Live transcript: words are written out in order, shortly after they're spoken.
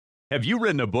Have you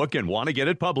written a book and want to get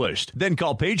it published? Then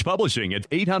call Page Publishing at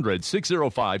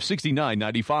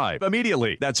 800-605-6995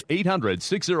 immediately. That's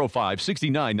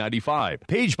 800-605-6995.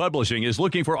 Page Publishing is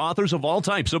looking for authors of all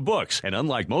types of books. And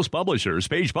unlike most publishers,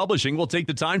 Page Publishing will take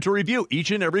the time to review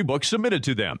each and every book submitted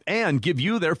to them and give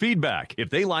you their feedback. If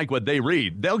they like what they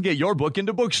read, they'll get your book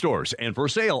into bookstores and for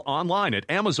sale online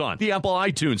at Amazon, the Apple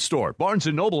iTunes Store, Barnes &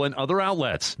 Noble, and other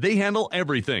outlets. They handle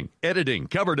everything: editing,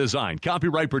 cover design,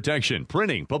 copyright protection,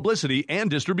 printing, publicity, and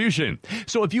distribution.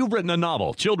 So if you've written a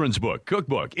novel, children's book,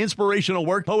 cookbook, inspirational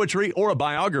work, poetry, or a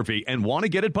biography and want to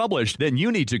get it published, then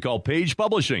you need to call Page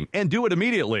Publishing and do it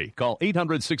immediately. Call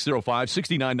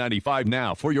 800-605-6995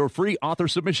 now for your free author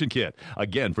submission kit.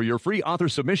 Again, for your free author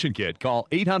submission kit, call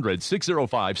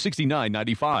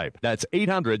 800-605-6995. That's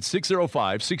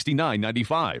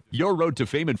 800-605-6995. Your road to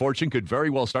fame and fortune could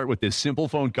very well start with this simple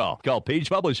phone call. Call Page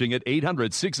Publishing at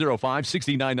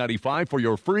 800-605-6995 for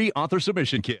your free author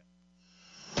submission kit.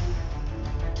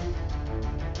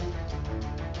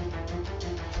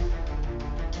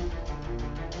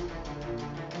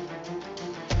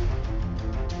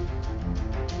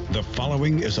 The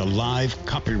following is a live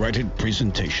copyrighted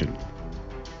presentation.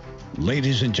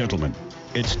 Ladies and gentlemen,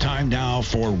 it's time now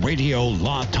for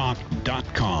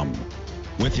RadioLawTalk.com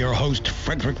with your host,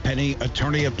 Frederick Penny,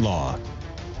 attorney at law.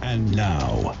 And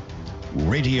now,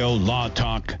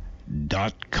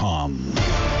 RadioLawTalk.com.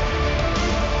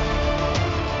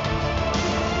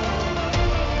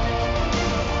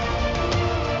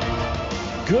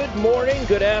 Good morning,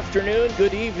 good afternoon,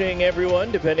 good evening,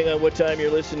 everyone, depending on what time you're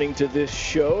listening to this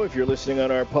show. If you're listening on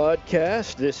our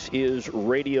podcast, this is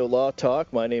Radio Law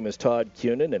Talk. My name is Todd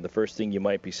Cunin, and the first thing you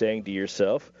might be saying to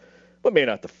yourself, well, maybe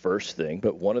not the first thing,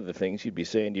 but one of the things you'd be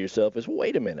saying to yourself is,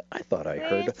 wait a minute, I thought I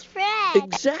heard... Where's Fred?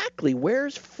 Exactly,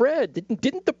 where's Fred?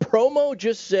 Didn't the promo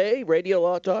just say Radio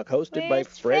Law Talk, hosted by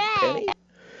Fred Penny?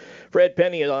 Fred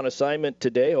Penny is on assignment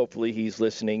today. Hopefully he's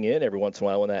listening in. Every once in a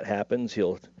while when that happens,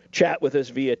 he'll chat with us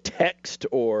via text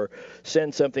or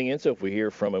send something in. So if we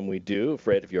hear from him, we do.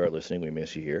 Fred, if you are listening, we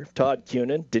miss you here. Todd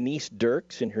Cunin, Denise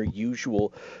Dirks in her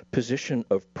usual position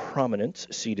of prominence,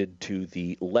 seated to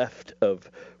the left of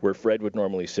where Fred would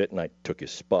normally sit, and I took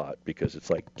his spot because it's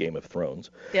like Game of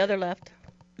Thrones. The other left.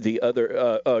 The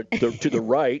other, to the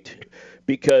right,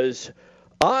 because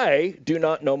I do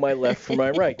not know my left from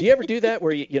my right. Do you ever do that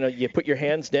where you put your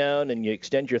hands down and you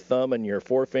extend your thumb and your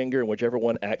forefinger, and whichever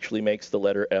one actually makes the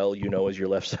letter L, you know is your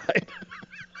left side?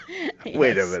 Yes.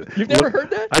 Wait a minute. You've never heard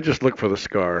that? I just look for the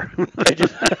scar.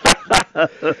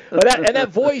 That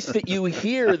voice that you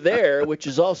hear there, which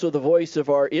is also the voice of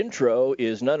our intro,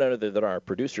 is none other than our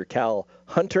producer, Cal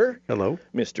Hunter. Hello.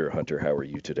 Mr. Hunter, how are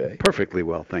you today? Perfectly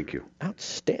well, thank you.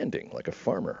 Outstanding, like a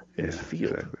farmer in his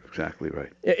field. Exactly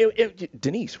right.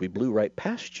 Denise, we blew right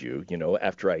past you,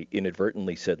 after I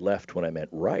inadvertently said left when I meant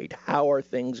right. How are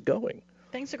things going?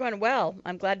 Things are going well.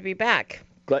 I'm glad to be back.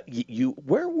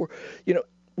 Where were,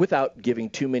 without giving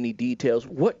too many details,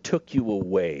 what took you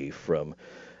away from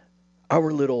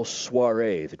our little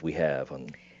soiree that we have on?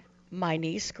 My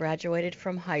niece graduated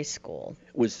from high school.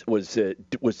 Was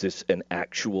this an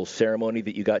actual ceremony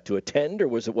that you got to attend, or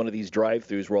was it one of these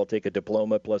drive-thrus where I'll take a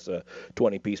diploma plus a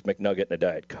 20-piece McNugget and a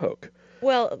Diet Coke?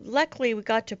 Well, luckily we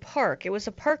got to park. It was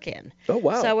a park-in. Oh,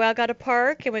 wow. So we all got to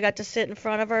park, and we got to sit in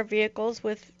front of our vehicles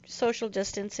with social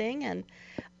distancing, and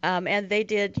they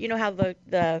did, how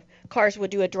the cars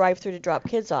would do a drive-through to drop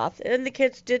kids off, and the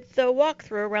kids did the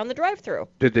walk-through around the drive-through.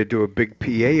 Did they do a big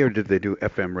PA or did they do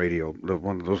FM radio,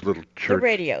 one of those little church? The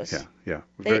radios. Yeah.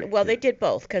 They did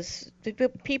both, because the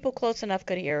people close enough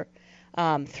could hear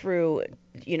through,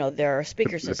 their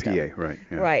speaker system. The PA, right.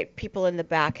 Yeah. Right. People in the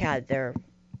back had their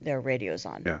radios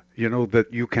on. Yeah. You know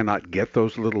that you cannot get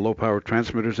those little low-power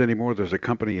transmitters anymore? There's a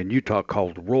company in Utah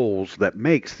called Rolls that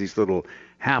makes these little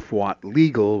half-watt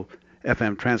legal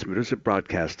FM transmitters that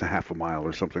broadcast to half a mile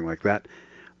or something like that.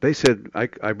 They said,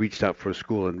 I reached out for a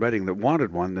school in Reading that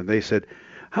wanted one, and they said,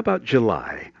 how about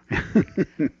July?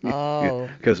 Oh.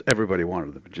 Because everybody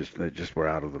wanted them. They just were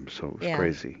out of them, so it was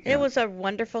crazy. It was a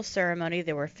wonderful ceremony.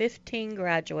 There were 15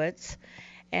 graduates,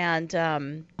 and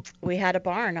we had a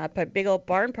big old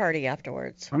barn party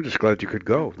afterwards. I'm just glad you could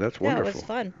go. That's wonderful. Yeah, it was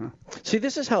fun. Huh? See,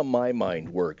 this is how my mind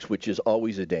works, which is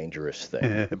always a dangerous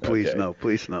thing. Please okay? no.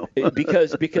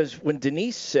 because when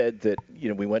Denise said that,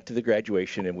 we went to the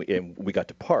graduation and we got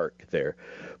to park there,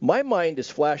 my mind is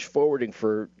flash forwarding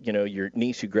for, your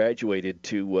niece who graduated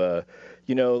to,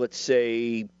 let's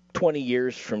say 20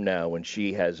 years from now when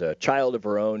she has a child of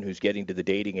her own who's getting to the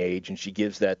dating age, and she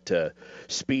gives that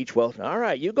speech, well, all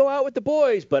right, you go out with the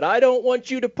boys, but I don't want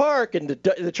you to park. And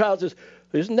the child says,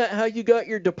 isn't that how you got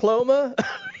your diploma?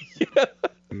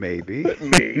 Maybe.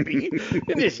 Maybe.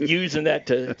 You're just using that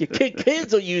to...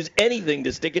 Kids will use anything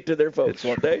to stick it to their folks,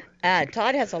 won't they?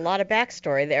 Todd has a lot of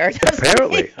backstory there.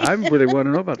 Apparently. I really want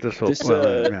to know about this whole...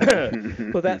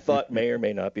 Well, that thought may or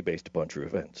may not be based upon true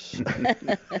events.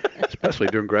 Especially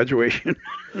during graduation.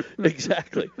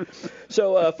 Exactly.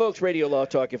 So, folks, Radio Law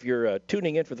Talk, if you're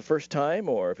tuning in for the first time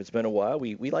or if it's been a while,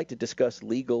 we like to discuss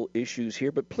legal issues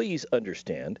here, but please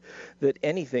understand that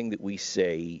anything that we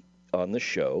say on the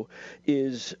show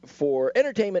is for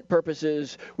entertainment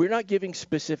purposes. We're not giving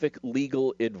specific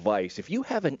legal advice. If you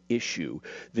have an issue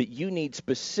that you need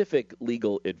specific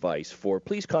legal advice for,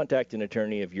 please contact an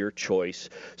attorney of your choice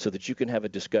so that you can have a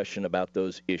discussion about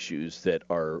those issues that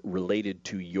are related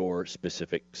to your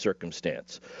specific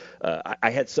circumstance. I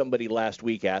had somebody last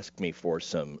week ask me for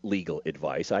some legal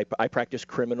advice. I practice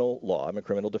criminal law. I'm a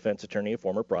criminal defense attorney, a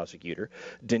former prosecutor.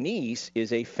 Denise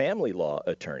is a family law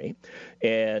attorney,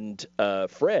 and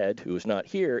Fred, who is not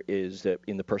here, is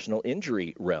in the personal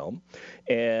injury realm.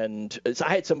 And so I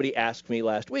had somebody ask me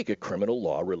last week a criminal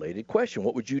law related question.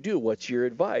 What would you do? What's your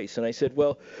advice? And I said,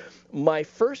 well, my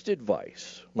first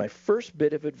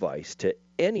bit of advice to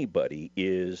anybody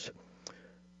is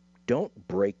don't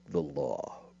break the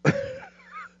law.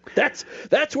 That's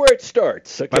where it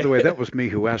starts. Okay? By the way, that was me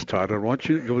who asked Todd.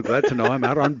 You'll be glad to know I'm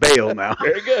out on bail now.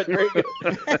 Very good, very good.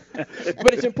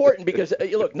 But it's important because,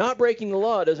 look, not breaking the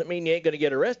law doesn't mean you ain't going to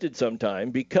get arrested sometime,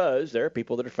 because there are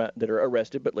people that are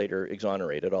arrested but later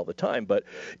exonerated all the time. But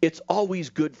it's always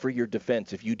good for your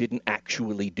defense if you didn't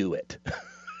actually do it.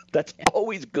 That's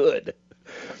always good.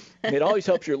 And it always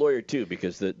helps your lawyer, too,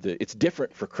 because it's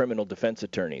different for criminal defense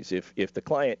attorneys. If the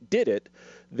client did it,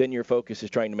 then your focus is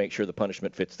trying to make sure the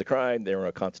punishment fits the crime. There are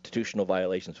no constitutional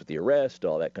violations with the arrest,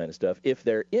 all that kind of stuff. If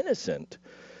they're innocent,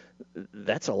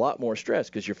 that's a lot more stress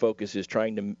because your focus is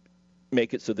trying to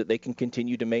make it so that they can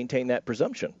continue to maintain that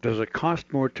presumption. Does it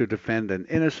cost more to defend an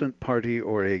innocent party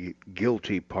or a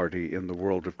guilty party in the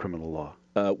world of criminal law?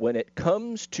 When it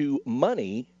comes to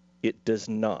money, it does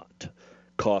not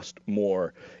cost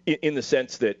more in the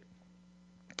sense that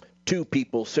two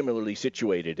people similarly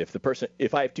situated,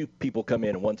 if I have two people come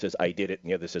in and one says I did it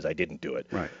and the other says I didn't do it,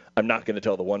 right, I'm not going to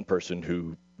tell the one person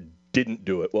who didn't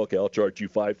do it, well, okay, I'll charge you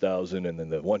 $5,000, and then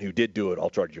the one who did do it, I'll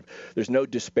charge you. There's no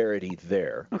disparity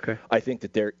there. Okay. I think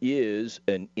that there is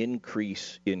an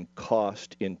increase in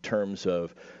cost in terms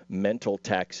of mental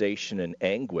taxation and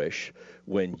anguish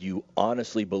when you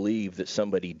honestly believe that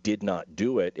somebody did not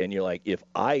do it, and you're like, if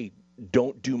I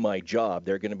don't do my job,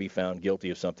 they're going to be found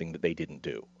guilty of something that they didn't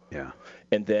do. Yeah.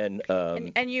 And then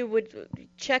and you would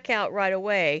check out right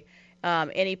away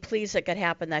any pleas that could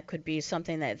happen that could be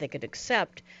something that they could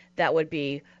accept that would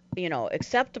be,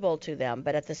 acceptable to them.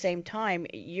 But at the same time,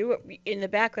 you in the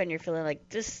background, you're feeling like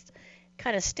this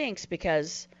kind of stinks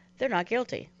because they're not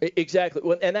guilty. Exactly.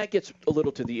 Well, and that gets a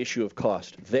little to the issue of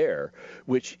cost there,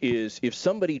 which is if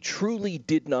somebody truly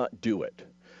did not do it,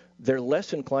 they're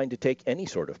less inclined to take any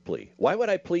sort of plea. Why would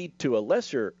I plead to a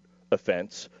lesser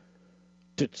offense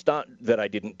it's not that I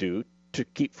didn't do to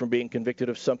keep from being convicted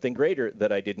of something greater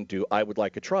that I didn't do? I would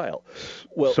like a trial.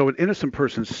 Well, so an innocent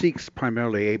person seeks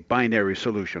primarily a binary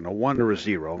solution, a 1 or a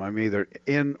 0. I'm either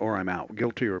in or I'm out,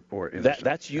 guilty or innocent.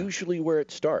 That's usually where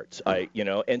it starts.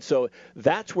 And so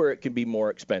that's where it can be more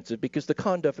expensive because the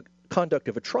conduct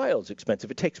of a trial is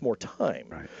expensive. It takes more time.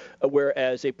 Right.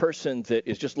 Whereas a person that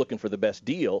is just looking for the best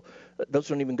deal, those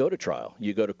don't even go to trial.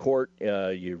 You go to court,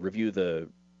 you review the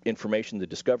information, the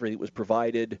discovery that was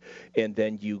provided, and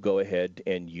then you go ahead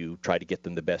and you try to get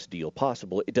them the best deal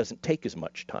possible. It doesn't take as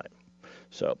much time.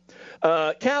 So,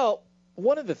 Cal,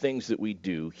 one of the things that we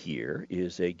do here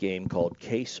is a game called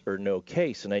Case or No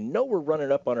Case, and I know we're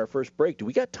running up on our first break. Do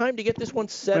we got time to get this one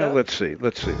set up? Let's see.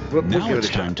 Now it's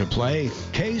time to play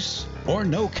Case or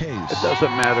No Case. It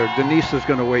doesn't matter. Denise is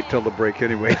going to wait till the break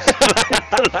anyway.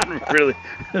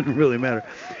 It doesn't really matter.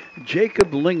 Jacob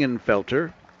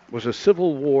Lingenfelter was a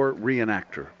Civil War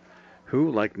reenactor who,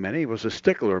 like many, was a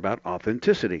stickler about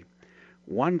authenticity.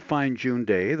 One fine June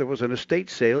day, there was an estate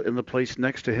sale in the place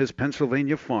next to his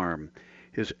Pennsylvania farm.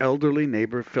 His elderly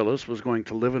neighbor, Phyllis, was going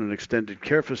to live in an extended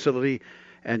care facility,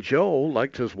 and Joe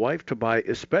liked his wife to buy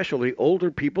especially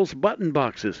older people's button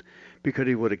boxes because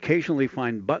he would occasionally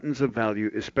find buttons of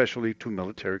value, especially to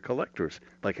military collectors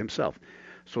like himself.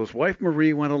 So his wife,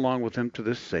 Marie, went along with him to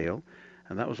this sale,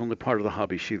 and that was only part of the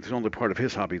hobby. It was only part of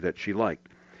his hobby that she liked.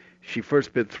 She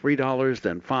first bid $3,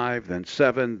 then $5, then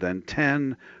 $7, then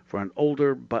 $10 for an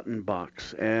older button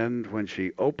box. And when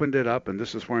she opened it up, and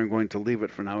this is where I'm going to leave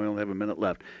it for now, we only have a minute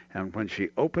left. And when she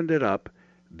opened it up,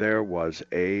 there was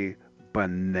a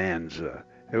bonanza.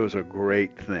 It was a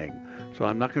great thing. So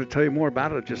I'm not going to tell you more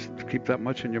about it. Just keep that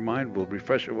much in your mind. We'll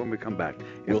refresh it when we come back,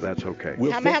 if that's okay.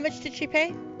 We'll how much did she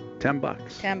pay? $10.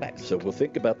 $10. So we'll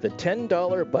think about the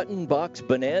 $10 button box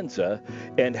bonanza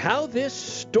and how this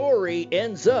story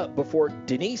ends up before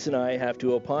Denise and I have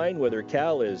to opine whether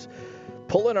Cal is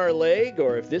pulling our leg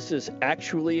or if this is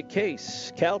actually a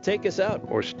case. Cal, take us out.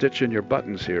 Or stitching your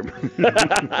buttons here.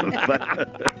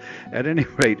 But at any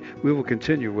rate, we will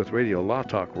continue with Radio Law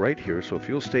Talk right here. So if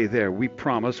you'll stay there, we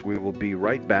promise we will be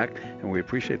right back. And we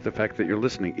appreciate the fact that you're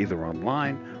listening either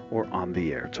online or on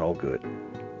the air. It's all good.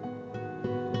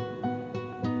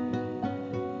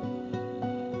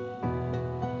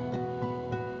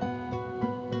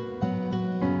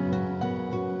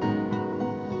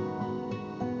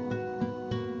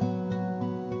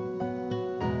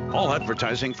 All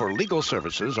advertising for legal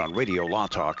services on Radio Law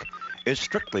Talk is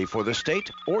strictly for the state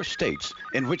or states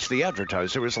in which the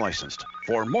advertiser is licensed.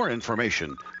 For more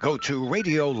information, go to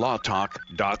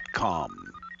radiolawtalk.com.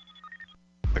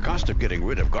 The cost of getting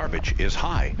rid of garbage is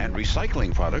high, and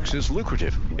recycling products is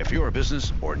lucrative. If you're a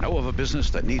business or know of a business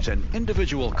that needs an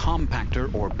individual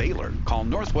compactor or baler, call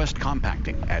Northwest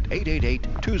Compacting at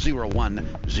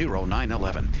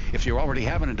 888-201-0911. If you already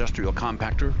have an industrial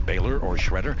compactor, baler, or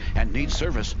shredder and need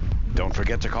service, don't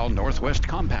forget to call Northwest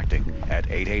Compacting at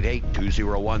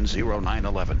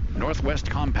 888-201-0911. Northwest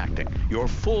Compacting, your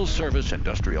full-service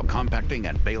industrial compacting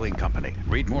and baling company.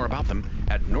 Read more about them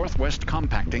at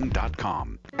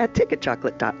northwestcompacting.com. At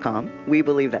TicketChocolate.com, we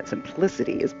believe that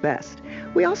simplicity is best.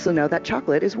 We also know that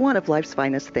chocolate is one of life's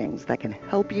finest things that can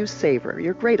help you savor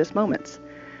your greatest moments.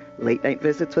 Late-night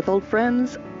visits with old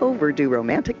friends, overdue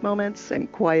romantic moments,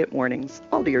 and quiet mornings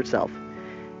all to yourself.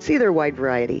 See their wide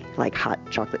variety, like hot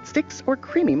chocolate sticks or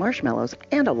creamy marshmallows,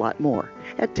 and a lot more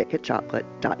at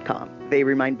TicketChocolate.com. They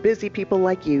remind busy people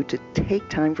like you to take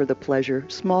time for the pleasure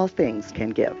small things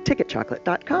can give.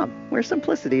 TicketChocolate.com, where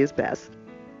simplicity is best.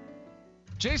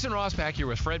 Jason Rosbach here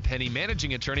with Fred Penny,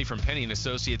 managing attorney from Penny &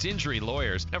 Associates Injury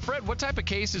Lawyers. Now, Fred, what type of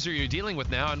cases are you dealing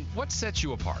with now, and what sets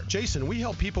you apart? Jason, we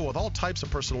help people with all types of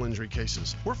personal injury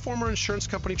cases. We're former insurance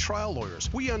company trial lawyers.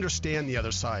 We understand the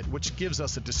other side, which gives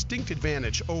us a distinct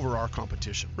advantage over our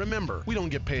competition. Remember, we don't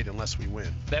get paid unless we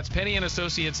win. That's Penny &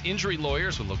 Associates Injury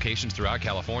Lawyers with locations throughout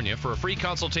California. For a free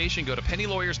consultation, go to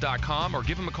pennylawyers.com or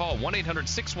give them a call,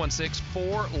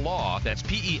 1-800-616-4LAW. That's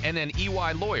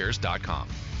PENNEY lawyers.com.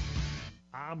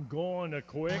 I'm going to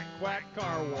Quick Quack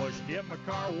Car Wash. Get my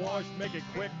car washed, make it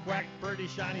quick, quack, pretty,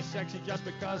 shiny, sexy, just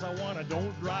because I want to.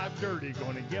 Don't drive dirty.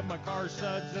 Going to get my car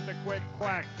suds at the Quick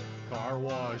Quack Car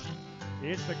Wash.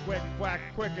 It's the Quick Quack,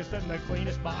 quickest and the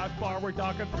cleanest by far. We're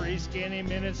talking 3 skinny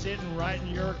minutes sitting right in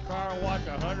your car. Walk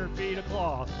 100 feet of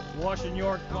cloth, washing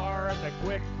your car at the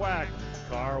Quick Quack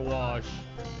Car Wash.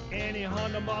 Any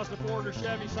Honda, Mazda, Ford, or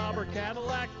Chevy, Sauber,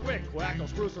 Cadillac, Quick Quack will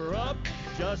spruce her up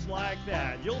just like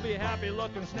that. You'll be happy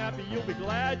looking snappy. You'll be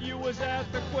glad you was at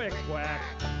the Quick Quack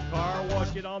Car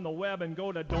Wash. Get on the web and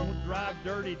go to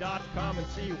don'tdrivedirty.com and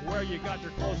see where you got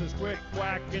your closest Quick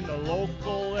Quack in the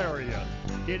local area.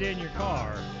 Get in your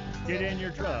car, get in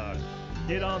your truck,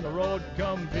 get on the road,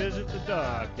 come visit the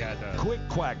duck at the Quick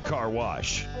Quack Car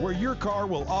Wash, where your car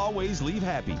will always leave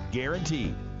happy,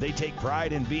 guaranteed. They take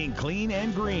pride in being clean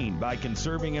and green by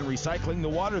conserving and recycling the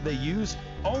water they use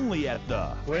only at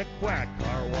the Quick Quack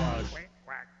Car Wash.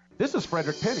 This is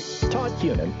Frederick Penny, Todd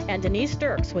Cunin, and Denise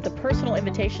Dirks with a personal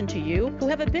invitation to you who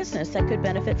have a business that could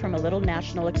benefit from a little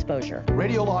national exposure.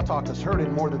 Radio Law Talk is heard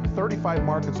in more than 35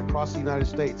 markets across the United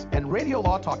States, and Radio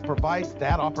Law Talk provides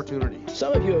that opportunity.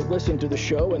 Some of you have listened to the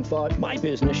show and thought, my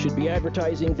business should be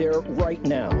advertising there right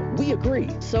now. We agree.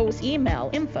 So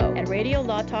email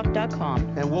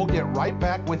info@radiolawtalk.com. And we'll get right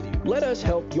back with you. Let us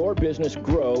help your business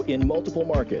grow in multiple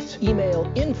markets.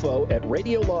 Email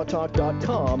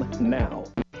info@radiolawtalk.com now.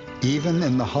 Even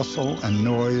in the hustle and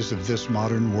noise of this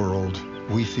modern world,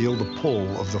 we feel the pull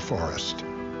of the forest,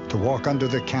 to walk under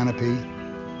the canopy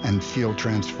and feel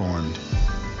transformed.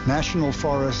 National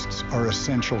forests are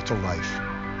essential to life.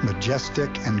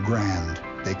 Majestic and grand,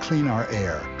 they clean our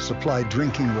air, supply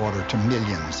drinking water to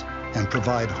millions, and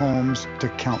provide homes to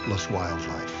countless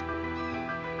wildlife.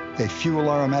 They fuel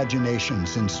our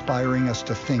imaginations, inspiring us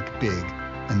to think big,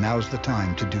 and now's the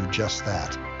time to do just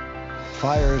that.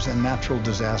 Fires and natural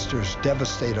disasters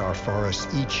devastate our forests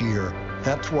each year.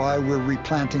 That's why we're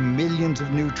replanting millions of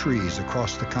new trees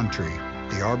across the country.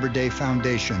 The Arbor Day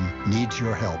Foundation needs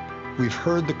your help. We've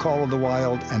heard the call of the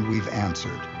wild and we've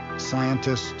answered.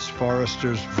 Scientists,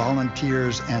 foresters,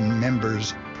 volunteers, and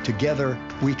members, together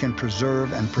we can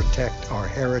preserve and protect our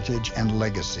heritage and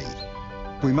legacy.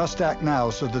 We must act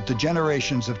now so that the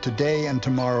generations of today and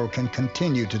tomorrow can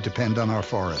continue to depend on our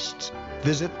forests.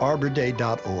 Visit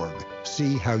arborday.org.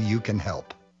 See how you can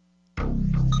help.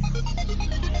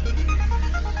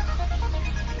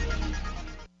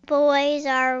 Boys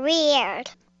are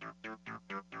weird.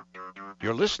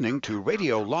 You're listening to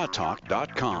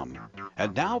RadioLawTalk.com.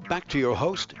 And now back to your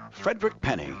host, Frederick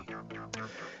Penny.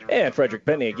 And Frederick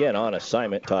Penny again on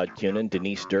assignment. Todd Cunin,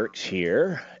 Denise Dirks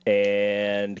here.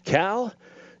 And Cal,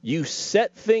 you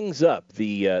set things up.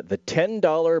 The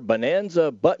 $10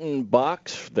 Bonanza button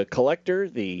box, the collector,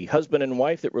 the husband and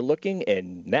wife that were looking,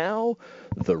 and now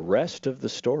the rest of the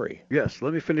story. Yes,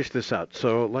 let me finish this out.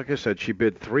 So, like I said, she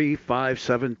bid $3, $5,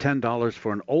 $7, $10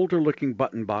 for an older-looking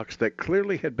button box that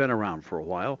clearly had been around for a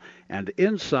while, and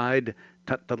inside,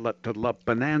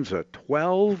 Bonanza,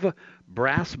 12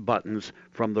 brass buttons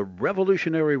from the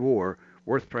Revolutionary War,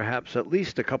 worth perhaps at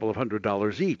least a couple of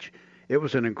 $100 each. It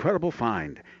was an incredible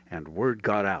find, and word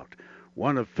got out.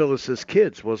 One of Phyllis's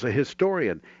kids was a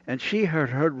historian, and she had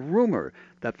heard rumor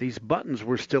that these buttons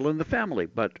were still in the family.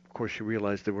 But, of course, she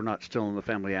realized they were not still in the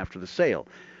family after the sale.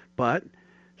 But,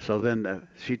 so then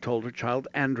she told her child,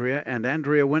 Andrea, and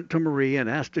Andrea went to Marie and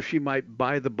asked if she might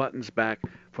buy the buttons back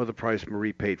for the price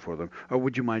Marie paid for them. Or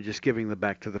would you mind just giving them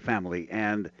back to the family?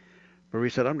 And Marie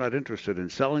said, I'm not interested in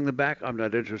selling them back. I'm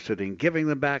not interested in giving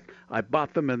them back. I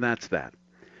bought them, and that's that.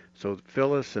 So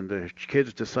Phyllis and the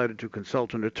kids decided to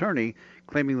consult an attorney,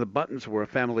 claiming the buttons were a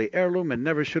family heirloom and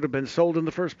never should have been sold in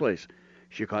the first place.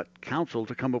 She got counsel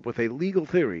to come up with a legal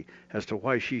theory as to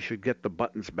why she should get the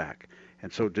buttons back.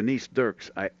 And so, Denise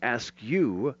Dirks, I ask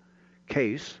you,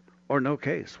 case or no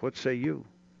case? What say you?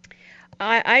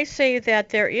 I say that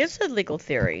there is a legal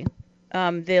theory.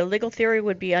 The legal theory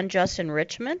would be unjust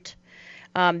enrichment.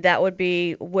 That would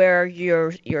be where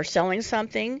you're selling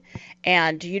something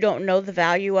and you don't know the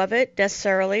value of it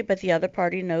necessarily, but the other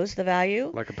party knows the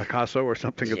value. Like a Picasso or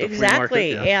something at the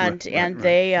exactly. free market?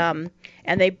 Yeah.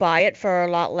 And they buy it for a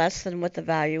lot less than what the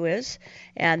value is,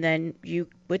 and then you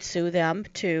would sue them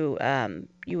to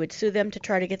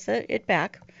try to get it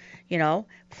back,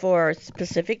 for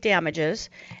specific damages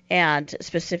and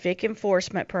specific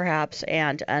enforcement perhaps,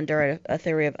 and under a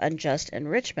theory of unjust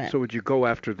enrichment. So would you go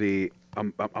after the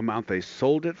amount they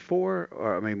sold it for?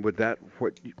 Or,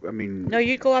 No,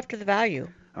 you'd go after the value.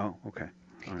 Oh, okay.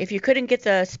 All right. If you couldn't get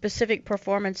the specific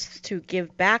performance to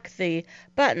give back the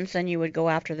buttons, then you would go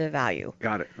after the value.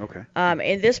 Got it. Okay.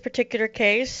 In this particular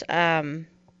case,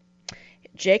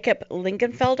 Jacob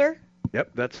Lingenfelder.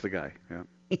 Yep, that's the guy. Yeah.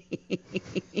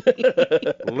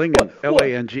 Lingen,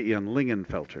 L-A-N-G-E-N,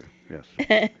 Lingenfelter. Yes.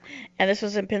 And this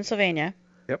was in Pennsylvania.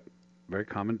 Yep. Very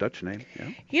common Dutch name. Yeah.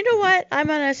 You know what? I'm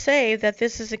going to say that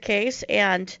this is a case,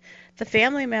 and the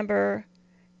family member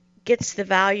gets the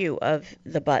value of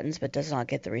the buttons, but does not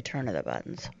get the return of the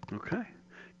buttons. Okay.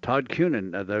 Todd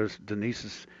Cunin, there's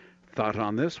Denise's thought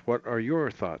on this. What are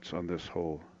your thoughts on this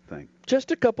whole thing?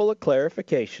 Just a couple of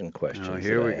clarification questions. Oh,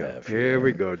 here we go. Here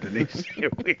we go, Denise.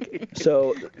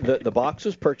 So the box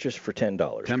was purchased for $10.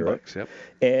 $10, yep.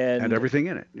 And had everything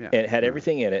in it. Yeah. And it had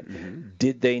everything in it. Mm-hmm.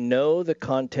 Did they know the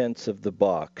contents of the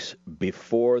box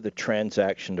before the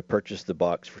transaction to purchase the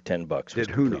box for $10 was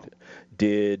who know?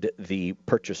 Did the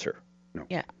purchaser? No.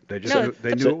 Yeah. They just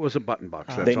knew it was a button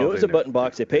box. They knew it was a button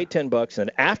box. They paid $10,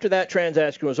 and after that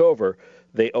transaction was over,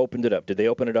 they opened it up. Did they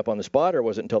open it up on the spot, or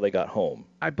was it until they got home?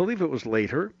 I believe it was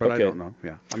later, but I don't know.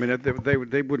 Yeah, I mean,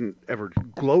 they wouldn't ever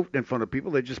gloat in front of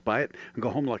people. They just buy it and go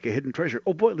home like a hidden treasure.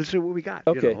 Oh boy, let's see what we got.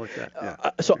 Okay. Like that.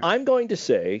 Yeah. So I'm going to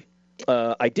say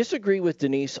I disagree with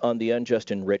Denise on the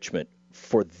unjust enrichment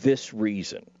for this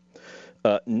reason.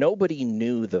 Nobody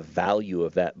knew the value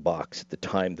of that box at the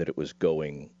time that it was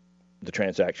the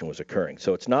transaction was occurring.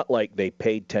 So it's not like they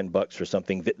paid $10 for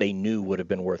something that they knew would have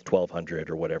been worth $1,200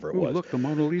 or whatever it was. Look, the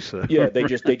Mona Lisa. Yeah, they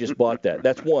just bought that.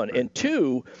 That's one. And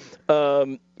two,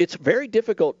 it's very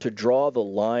difficult to draw the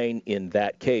line in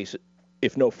that case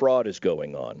if no fraud is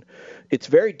going on. It's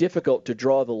very difficult to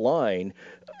draw the line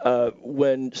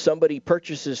when somebody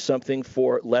purchases something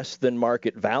for less than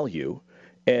market value,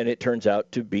 and it turns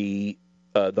out to be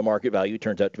the market value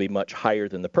turns out to be much higher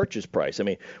than the purchase price. I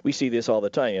mean, we see this all the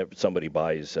time. If somebody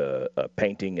buys a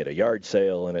painting at a yard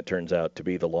sale and it turns out to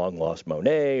be the long-lost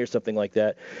Monet or something like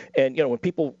that. And, when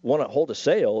people want to hold a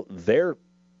sale, they're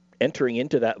entering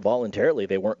into that voluntarily.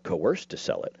 They weren't coerced to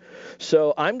sell it.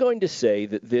 So I'm going to say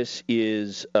that this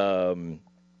is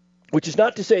which is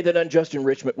not to say that unjust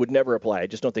enrichment would never apply. I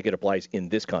just don't think it applies in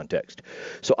this context.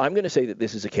 So I'm going to say that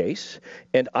this is a case,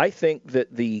 and I think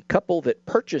that the couple that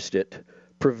purchased it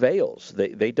prevails.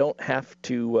 They don't have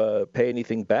to pay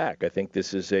anything back. I think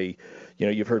this is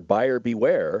you've heard buyer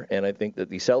beware, and I think that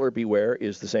the seller beware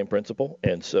is the same principle,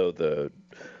 and so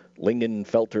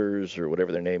Lingenfelters or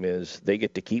whatever their name is, they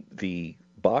get to keep the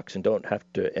box and don't have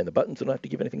to, and the buttons don't have to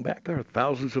give anything back. There are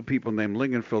thousands of people named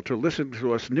Lingenfelter listening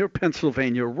to us near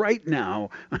Pennsylvania right now.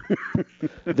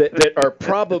 that are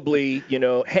probably,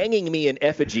 hanging me in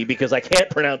effigy because I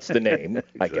can't pronounce the name.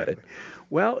 Exactly. I get it.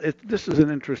 Well, this is an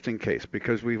interesting case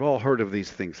because we've all heard of these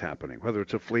things happening, whether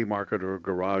it's a flea market or a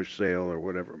garage sale or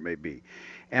whatever it may be.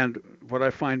 And what I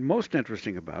find most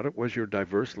interesting about it was your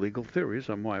diverse legal theories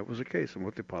on why it was a case and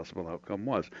what the possible outcome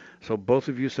was. So both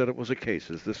of you said it was a case.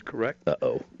 Is this correct?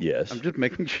 Uh-oh, yes. I'm just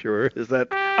making sure. Is that...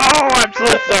 Oh, I'm so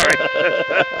sorry.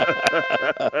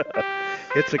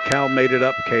 It's a Cal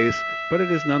made-it-up case, but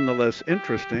it is nonetheless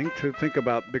interesting to think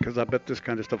about because I bet this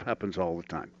kind of stuff happens all the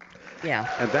time. Yeah.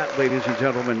 And that, ladies and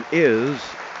gentlemen, is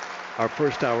our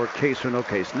first hour, Case or No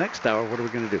Case. Next hour, what are we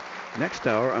going to do? Next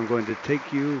hour, I'm going to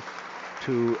take you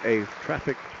to a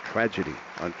traffic tragedy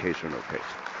on Case or No Case.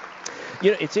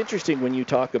 It's interesting when you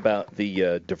talk about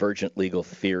the divergent legal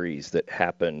theories that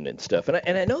happen and stuff.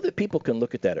 And I know that people can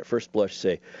look at that at first blush,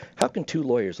 say, how can two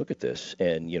lawyers look at this?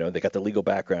 And, they got the legal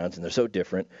backgrounds and they're so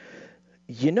different.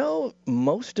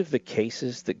 Most of the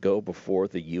cases that go before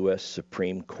the U.S.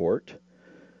 Supreme Court,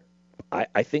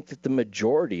 I think that the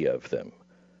majority of them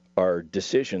are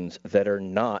decisions that are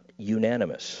not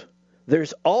unanimous.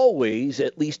 There's always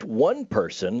at least one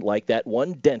person, like that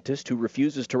one dentist who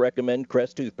refuses to recommend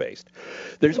Crest toothpaste.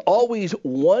 There's always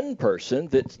one person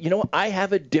that, I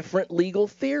have a different legal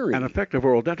theory. An effective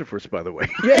oral dentifrice, by the way.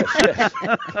 Yes.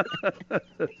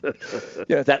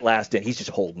 That last dent, he's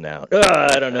just holding out.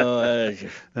 I don't know.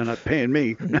 They're not paying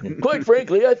me. Quite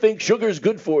frankly, I think sugar's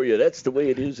good for you. That's the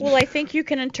way it is. Well, I think you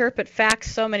can interpret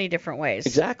facts so many different ways.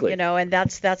 Exactly. And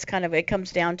that's kind of, it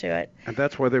comes down to it. And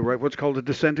that's why they write what's called a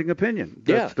dissenting opinion.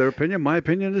 That's their opinion. My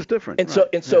opinion is different. And so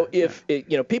if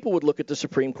people would look at the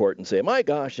Supreme Court and say, my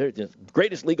gosh, they're the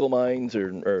greatest legal minds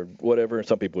or whatever, and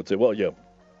some people would say, well,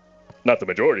 not the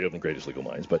majority of them greatest legal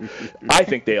minds, but I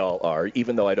think they all are,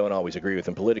 even though I don't always agree with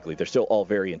them politically. They're still all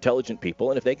very intelligent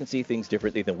people, and if they can see things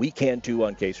differently, then we can too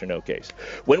on Case or No Case.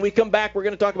 When we come back, we're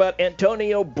going to talk about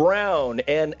Antonio Brown,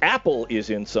 and Apple is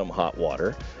in some hot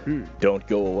water. Don't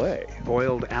go away.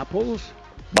 Boiled apples?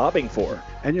 Bobbing for.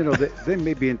 And, they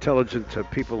may be intelligent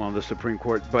people on the Supreme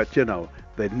Court, but,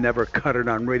 they'd never cut it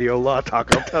on Radio Law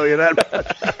Talk, I'll tell you that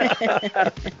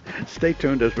much. Stay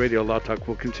tuned as Radio Law Talk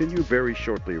will continue very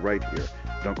shortly right here.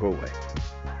 Don't go away.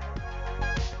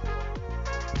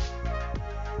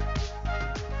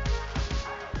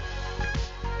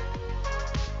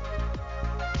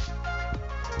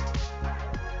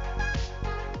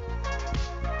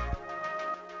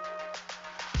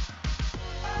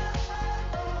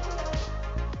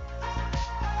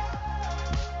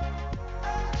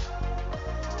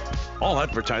 All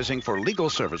advertising for legal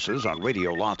services on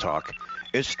Radio Law Talk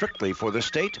is strictly for the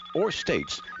state or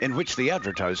states in which the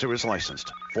advertiser is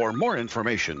licensed. For more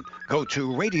information, go to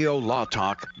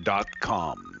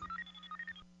radiolawtalk.com.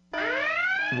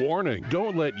 Warning,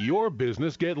 don't let your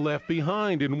business get left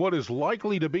behind in what is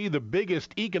likely to be the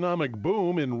biggest economic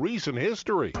boom in recent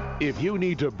history. If you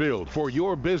need to build for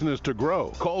your business to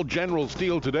grow, call General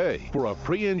Steel today for a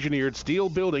pre-engineered steel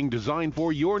building designed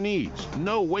for your needs.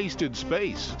 No wasted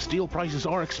space. Steel prices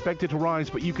are expected to rise,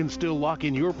 but you can still lock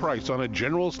in your price on a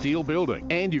General Steel building.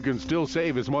 And you can still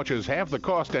save as much as half the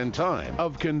cost and time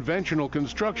of conventional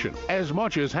construction. As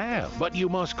much as half. But you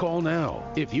must call now.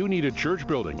 If you need a church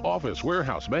building, office,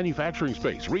 warehouse, manufacturing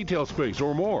space, retail space,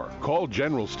 or more, call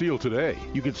General Steel today.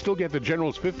 You can still get the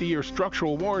General's 50-year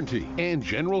structural warranty and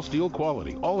General Steel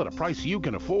quality, all at a price you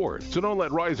can afford. So don't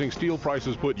let rising steel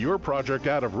prices put your project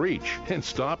out of reach and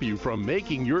stop you from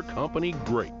making your company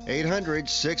great.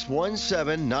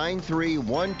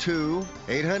 800-617-9312.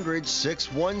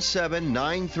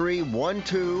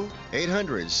 800-617-9312.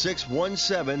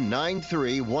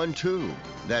 800-617-9312.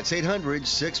 That's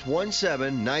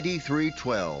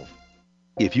 800-617-9312.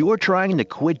 If you're trying to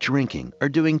quit drinking or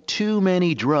doing too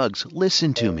many drugs,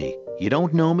 listen to me. You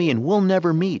don't know me and we'll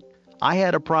never meet. I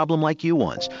had a problem like you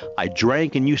once. I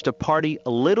drank and used to party a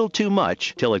little too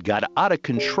much till it got out of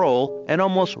control and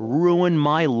almost ruined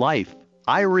my life.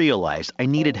 I realized I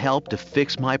needed help to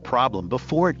fix my problem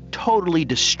before it totally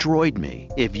destroyed me.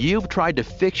 If you've tried to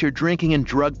fix your drinking and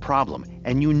drug problem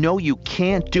and you know you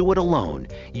can't do it alone,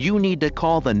 you need to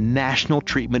call the National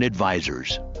Treatment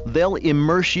Advisors. They'll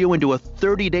immerse you into a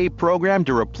 30-day program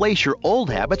to replace your old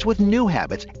habits with new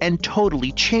habits and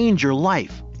totally change your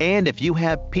life. And if you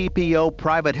have PPO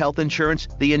private health insurance,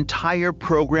 the entire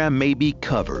program may be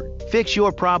covered. Fix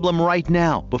your problem right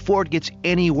now before it gets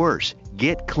any worse.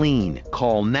 Get clean.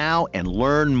 Call now and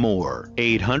learn more.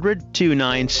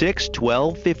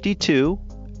 800-296-1252.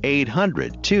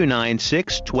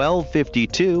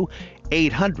 800-296-1252.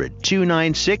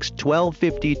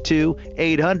 800-296-1252.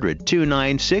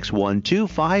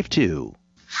 800-296-1252.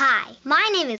 Hi, my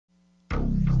name is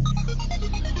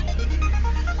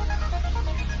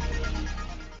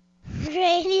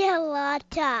Radio Law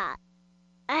Talk.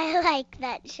 I like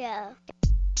that show.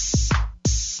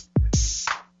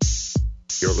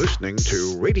 You're listening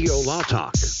to Radio Law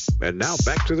Talk. And now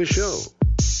back to the show.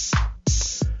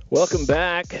 Welcome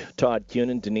back. Todd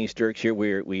Cunin, Denise Dirks here.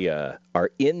 We are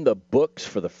in the books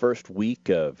for the first week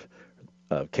of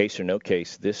Case or No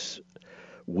Case this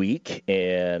week,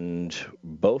 and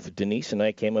both Denise and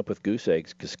I came up with goose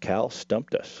eggs because Cal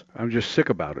stumped us. I'm just sick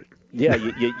about it. Yeah,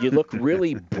 you look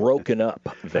really broken up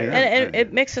there. And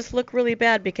it makes us look really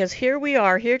bad because here we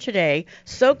are, here today,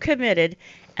 so committed,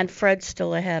 and Fred's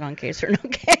still ahead on Case or No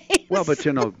Case. Well, but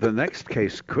the next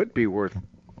case could be worth.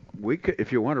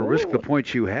 If you want to risk the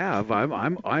points you have,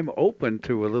 I'm open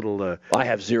to a little. I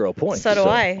have 0 points. So do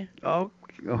I. Oh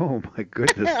my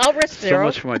goodness! I'll risk 0. So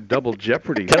much for my double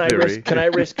jeopardy theory. Can I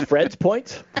risk Fred's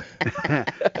points?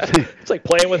 It's like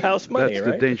playing with house money, That's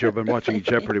right? the danger. I've been watching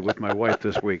Jeopardy with my wife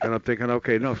this week, and I'm thinking,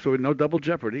 okay, so no double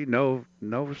jeopardy, no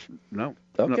trips,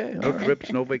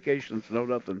 no vacations, no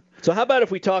nothing. So how about if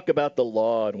we talk about the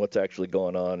law and what's actually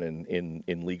going on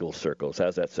in legal circles?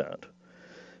 How's that sound?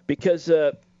 Because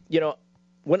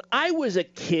when I was a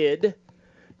kid,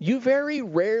 you very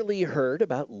rarely heard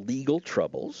about legal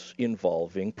troubles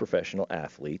involving professional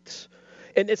athletes.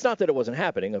 And it's not that it wasn't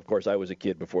happening. Of course, I was a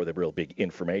kid before the real big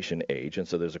information age, and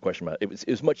so there's a question about it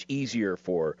was much easier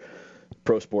for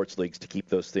pro sports leagues to keep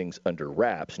those things under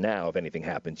wraps. Now, if anything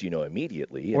happens, you know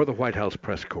immediately. Or the White House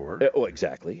press corps. Oh,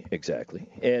 exactly.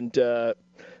 And so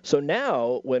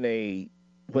now when a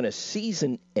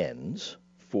season ends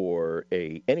for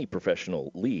any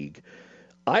professional league,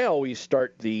 I always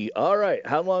start all right,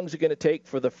 how long is it going to take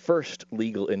for the first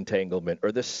legal entanglement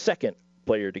or the second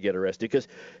player to get arrested? Because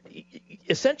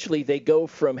essentially they go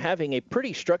from having a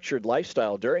pretty structured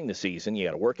lifestyle during the season, you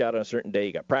got to work out on a certain day,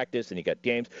 you got practice, and you got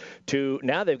games, to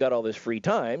now they've got all this free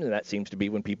time, and that seems to be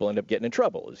when people end up getting in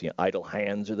trouble, is idle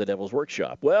hands or the devil's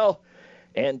workshop. Well,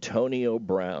 Antonio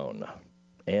Brown,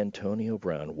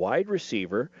 wide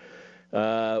receiver,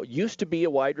 used to be a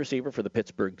wide receiver for the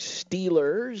Pittsburgh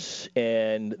Steelers,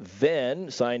 and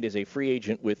then signed as a free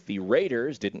agent with the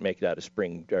Raiders. Didn't make it out of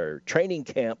spring or training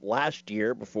camp last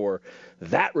year before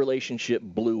that relationship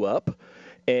blew up.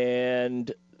 And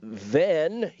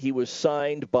then he was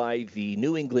signed by the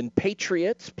New England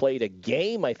Patriots, played a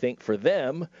game, I think, for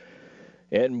them,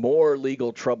 and more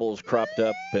legal troubles cropped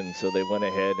up, and so they went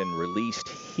ahead and released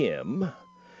him.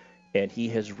 And he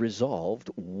has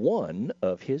resolved one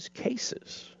of his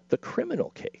cases, the criminal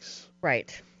case.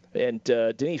 Right. And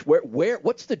Denise,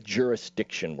 what's the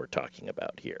jurisdiction we're talking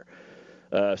about here?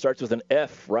 Starts with an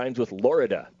F, rhymes with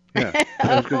Florida. Yeah,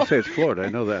 I was going to say it's Florida. I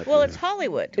know that. Well, it's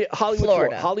Hollywood.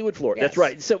 Florida. Hollywood, Florida. Yes. That's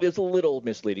right. So it's a little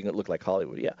misleading. It looked like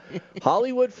Hollywood. Yeah.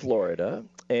 Hollywood, Florida.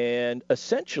 And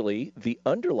essentially, the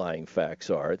underlying facts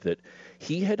are that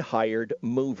he had hired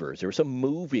movers. There was some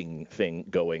moving thing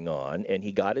going on, and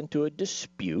he got into a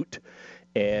dispute,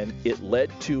 and it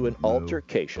led to an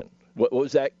altercation. What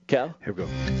was that, Cal? Here we go.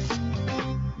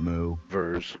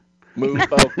 Movers. Move.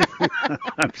 Oh.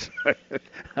 I'm sorry.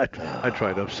 I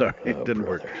tried. I'm sorry. It didn't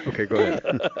work. Okay, go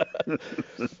ahead.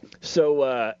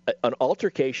 So an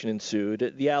altercation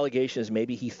ensued. The allegation is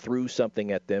maybe he threw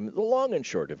something at them. The long and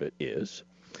short of it is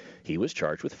he was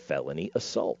charged with felony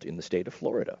assault in the state of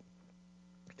Florida.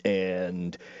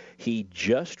 And he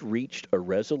just reached a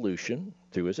resolution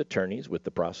through his attorneys with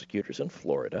the prosecutors in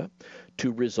Florida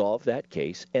to resolve that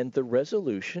case, and the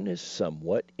resolution is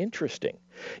somewhat interesting.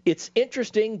 It's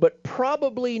interesting, but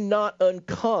probably not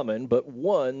uncommon, but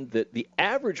one that the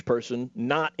average person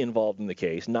not involved in the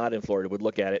case, not in Florida, would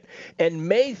look at it and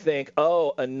may think,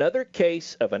 oh, another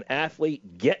case of an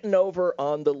athlete getting over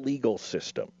on the legal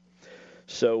system.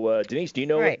 So, Denise, do you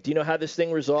know how this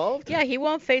thing resolved? Yeah, he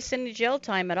won't face any jail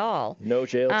time at all. No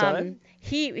jail time?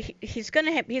 He's going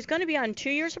to be on 2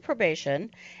 years of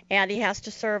probation, and he has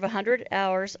to serve 100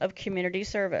 hours of community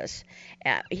service.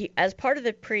 As part of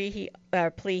the plea,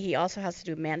 he also has to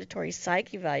do mandatory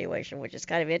psych evaluation, which is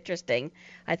kind of interesting.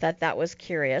 I thought that was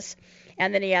curious.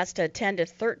 And then he has to attend a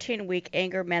 13-week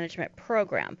anger management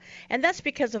program. And that's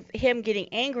because of him getting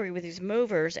angry with these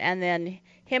movers, and then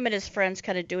him and his friends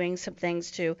kind of doing some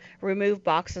things to remove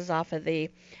boxes off of the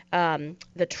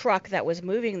truck that was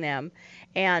moving them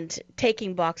and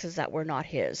taking boxes that were not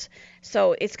his.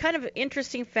 So it's kind of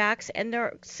interesting facts, and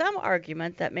there's some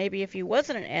argument that maybe if he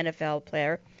wasn't an NFL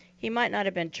player, he might not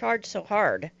have been charged so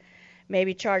hard.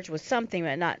 maybe charged with something,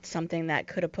 but not something that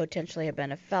could have potentially have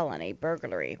been a felony,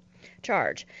 burglary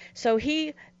charge. So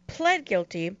he pled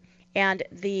guilty, and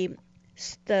the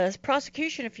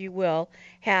prosecution, if you will,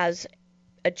 has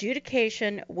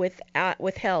adjudication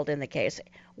withheld in the case.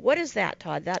 What is that,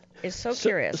 Todd? That is so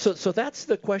curious. So that's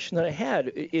the question that I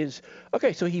had is,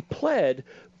 okay, so he pled,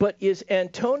 but is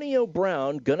Antonio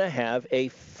Brown going to have a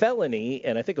felony,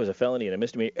 and I think it was a felony and a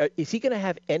misdemeanor, is he going to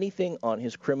have anything on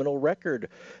his criminal record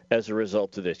as a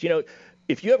result of this? You know,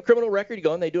 if you have a criminal record, you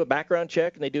go and they do a background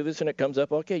check and they do this and it comes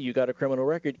up, okay, you got a criminal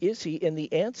record. Is he? And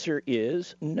the answer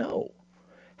is no.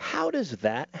 How does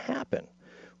that happen?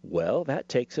 Well, that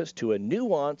takes us to a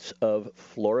nuance of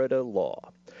Florida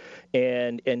law.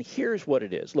 And here's what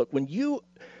it is. Look,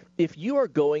 if you are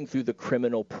going through the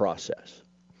criminal process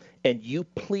and you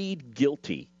plead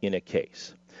guilty in a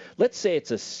case, let's say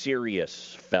it's a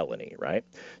serious felony, right?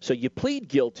 So you plead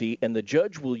guilty and the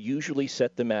judge will usually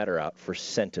set the matter out for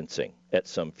sentencing at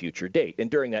some future date. And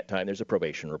during that time, there's a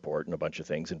probation report and a bunch of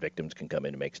things, and victims can come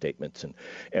in and make statements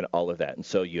and all of that. And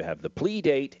so you have the plea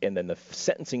date, and then the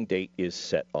sentencing date is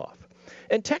set off.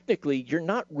 And technically, you're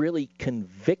not really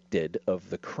convicted of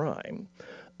the crime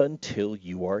until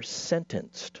you are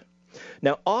sentenced.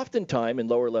 Now, oftentimes in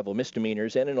lower-level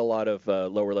misdemeanors and in a lot of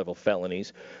lower-level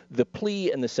felonies, the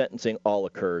plea and the sentencing all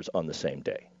occurs on the same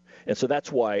day. And so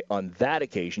that's why on that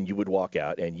occasion you would walk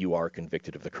out and you are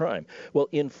convicted of the crime. Well,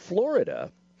 in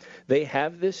Florida, they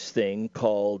have this thing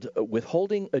called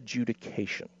withholding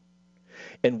adjudication.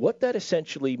 And what that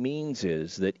essentially means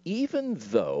is that even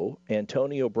though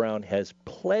Antonio Brown has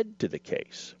pled to the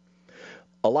case,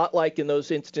 a lot like in those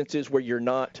instances where you're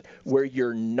not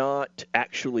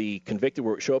actually convicted,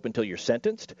 where it show up until you're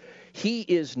sentenced, he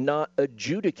is not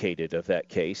adjudicated of that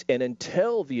case. And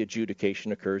until the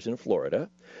adjudication occurs in Florida,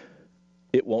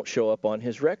 it won't show up on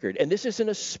his record. And this isn't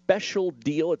a special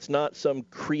deal. It's not some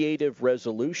creative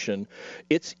resolution.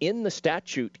 It's in the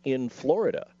statute in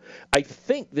Florida. I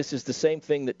think this is the same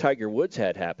thing that Tiger Woods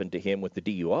had happen to him with the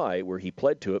DUI, where he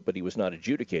pled to it, but he was not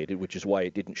adjudicated, which is why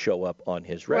it didn't show up on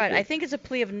his record. Right. I think it's a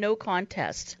plea of no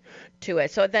contest to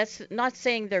it. So that's not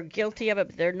saying they're guilty of it,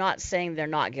 but they're not saying they're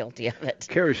not guilty of it.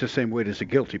 Carries the same weight as a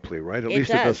guilty plea, right? At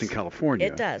least it does in California.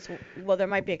 It does. Well, there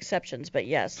might be exceptions, but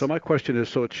yes. So my question is,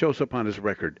 so it shows up on his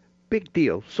record. Big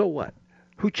deal. So what?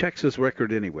 Who checks his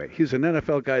record anyway? He's an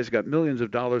NFL guy. He's got millions of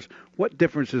dollars. What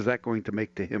difference is that going to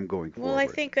make to him going forward? Well, I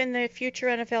think in the future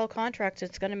NFL contracts,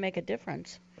 it's going to make a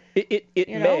difference.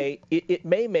 It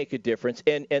may make a difference.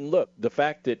 And look, the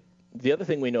fact that the other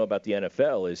thing we know about the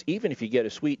NFL is even if you get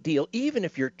a sweet deal, even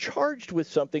if you're charged with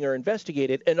something or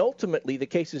investigated, and ultimately the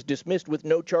case is dismissed with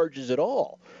no charges at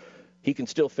all, he can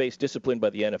still face discipline by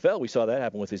the NFL. We saw that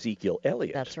happen with Ezekiel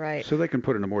Elliott. That's right. So they can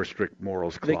put in a more strict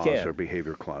morals clause or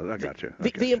behavior clause. I got you.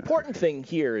 The important thing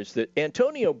here is that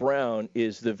Antonio Brown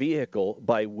is the vehicle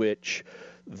by which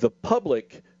the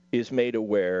public is made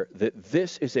aware that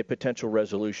this is a potential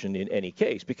resolution in any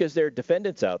case, because there are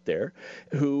defendants out there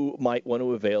who might want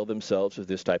to avail themselves of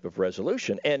this type of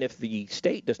resolution. And if the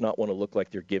state does not want to look like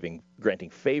they're granting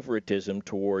favoritism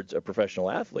towards a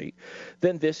professional athlete,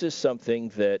 then this is something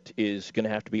that is going to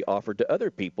have to be offered to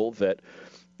other people that,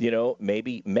 you know,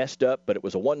 maybe messed up, but it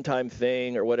was a one-time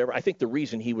thing or whatever. I think the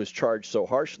reason he was charged so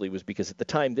harshly was because at the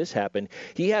time this happened,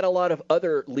 he had a lot of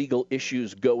other legal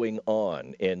issues going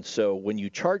on. And so when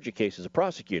you charge a case as a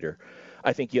prosecutor,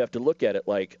 I think you have to look at it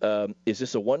like, is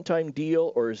this a one-time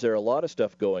deal or is there a lot of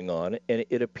stuff going on? And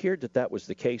it appeared that that was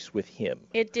the case with him.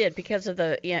 It did, because of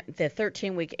the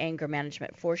 13-week anger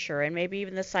management for sure. And maybe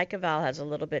even the psych eval has a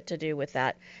little bit to do with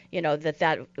that, you know,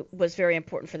 that was very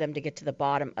important for them to get to the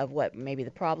bottom of what maybe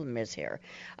the problem is here.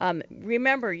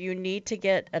 Remember, you need to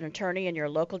get an attorney in your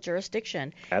local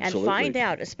jurisdiction. Absolutely. And find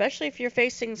out, especially if you're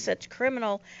facing such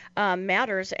criminal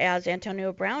matters as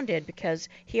Antonio Brown did, because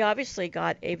he obviously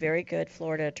got a very good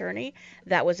Florida attorney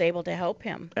that was able to help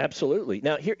him. Absolutely.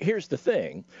 Now, here's the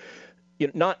thing. You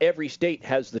know, not every state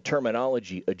has the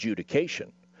terminology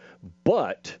adjudication,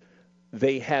 but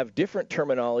they have different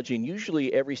terminology, and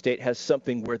usually every state has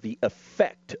something where the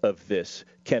effect of this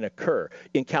can occur.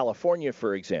 In California,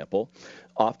 for example,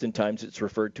 oftentimes it's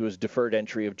referred to as deferred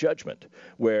entry of judgment,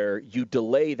 where you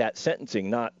delay that sentencing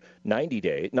not 90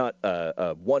 days, not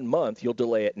 1 month, you'll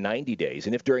delay it 90 days.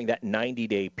 And if during that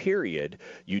 90-day period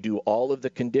you do all of the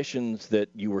conditions that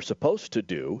you were supposed to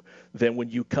do, then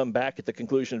when you come back at the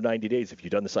conclusion of 90 days, if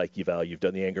you've done the psych eval, you've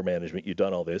done the anger management, you've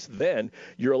done all this, then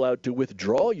you're allowed to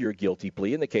withdraw your guilty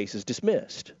plea and the case is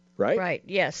dismissed. Right? Right,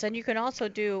 yes. And you can also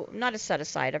do, not a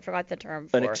set-aside, I forgot the term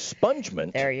for. An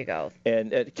expungement. There you go.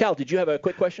 And Cal, did you have a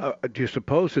quick question? Do you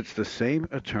suppose it's the same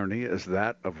attorney as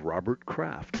that of Robert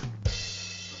Kraft?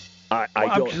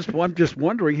 I'm just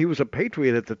wondering. He was a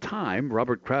patriot at the time.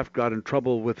 Robert Kraft got in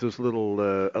trouble with his little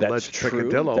alleged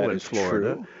peccadillo in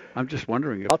Florida. True. I'm just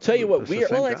wondering. I'll tell you what. We're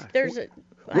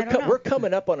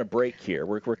coming up on a break here.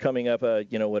 We're coming up.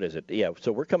 What is it? Yeah.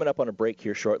 So we're coming up on a break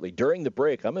here shortly. During the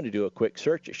break, I'm going to do a quick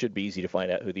search. It should be easy to find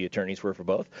out who the attorneys were for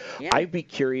both. Yeah. I'd be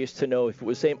curious to know if it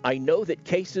was the same. I know that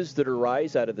cases that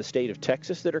arise out of the state of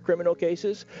Texas that are criminal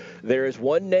cases, there is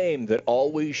one name that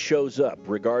always shows up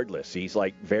regardless. He's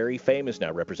like very famous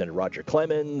now. Represented Roger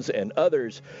Clemens and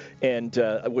others, and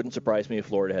it wouldn't surprise me if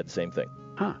Florida had the same thing.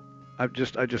 Huh. I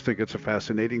just think it's a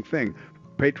fascinating thing.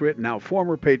 Patriot, now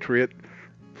former patriot,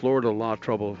 Florida law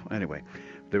trouble. Anyway,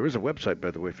 there is a website, by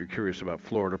the way, if you're curious about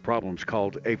Florida problems,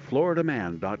 called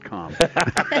afloridaman.com.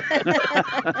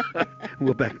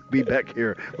 We'll be back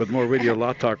here with more Radio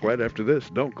Law Talk right after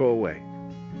this. Don't go away.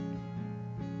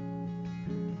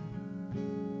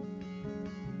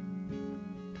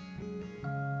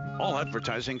 All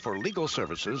advertising for legal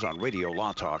services on Radio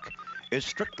Law Talk is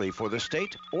strictly for the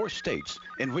state or states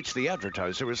in which the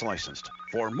advertiser is licensed.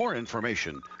 For more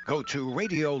information, go to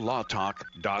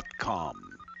radiolawtalk.com.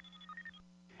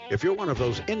 If you're one of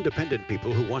those independent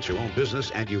people who wants your own business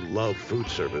and you love food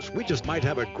service, we just might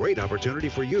have a great opportunity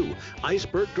for you.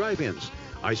 Iceberg Drive-Ins.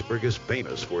 Iceberg is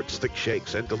famous for its thick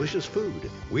shakes and delicious food.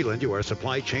 We lend you our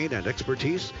supply chain and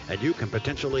expertise, and you can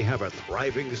potentially have a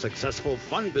thriving, successful,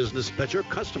 fun business that your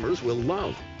customers will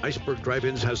love. Iceberg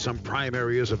Drive-Ins has some prime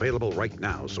areas available right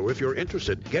now, so if you're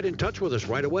interested, get in touch with us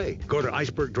right away. Go to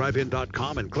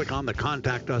icebergdrivein.com and click on the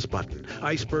Contact Us button.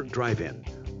 Iceberg Drive-In,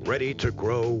 ready to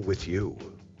grow with you.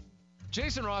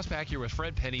 Jason Ross back here with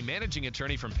Fred Penny, managing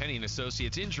attorney from Penny &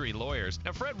 Associates Injury Lawyers.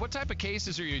 Now, Fred, what type of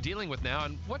cases are you dealing with now,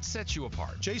 and what sets you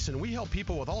apart? Jason, we help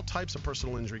people with all types of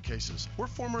personal injury cases. We're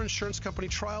former insurance company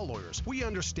trial lawyers. We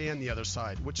understand the other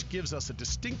side, which gives us a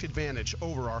distinct advantage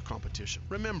over our competition.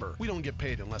 Remember, we don't get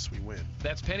paid unless we win.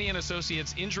 That's Penny &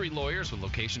 Associates Injury Lawyers with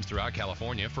locations throughout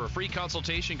California. For a free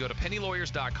consultation, go to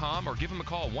pennylawyers.com or give them a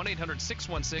call,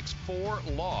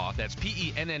 1-800-616-4LAW. That's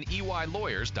PENNEY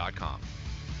lawyers.com.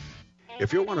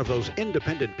 If you're one of those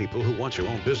independent people who wants your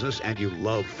own business and you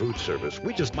love food service,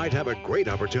 we just might have a great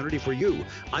opportunity for you.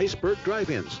 Iceberg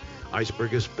Drive-Ins.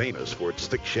 Iceberg is famous for its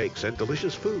thick shakes and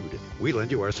delicious food. We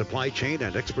lend you our supply chain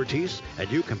and expertise,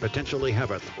 and you can potentially have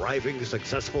a thriving,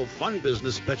 successful, fun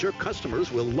business that your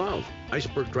customers will love.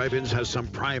 Iceberg Drive-Ins has some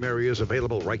prime areas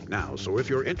available right now, so if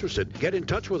you're interested, get in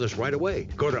touch with us right away.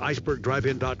 Go to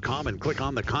icebergdrivein.com and click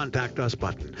on the Contact Us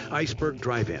button. Iceberg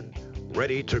Drive-In,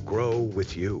 ready to grow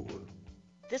with you.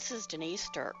 This is Denise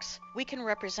Sturks. We can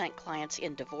represent clients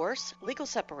in divorce, legal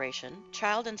separation,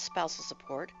 child and spousal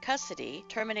support, custody,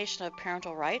 termination of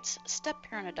parental rights,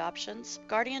 step-parent adoptions,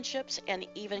 guardianships, and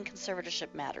even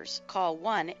conservatorship matters. Call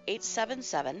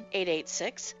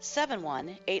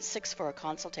 1-877-886-7186 for a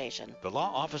consultation. The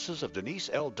law offices of Denise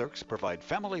L. Dirks provide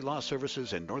family law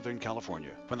services in Northern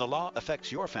California. When the law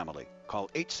affects your family, call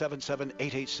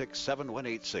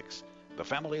 877-886-7186. The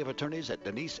family of attorneys at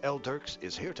Denise L. Dirks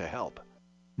is here to help.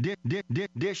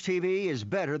 Dish TV is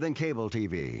better than cable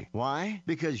TV. Why?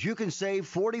 Because you can save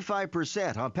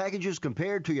 45% on packages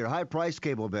compared to your high-priced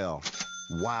cable bill.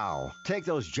 Wow. Take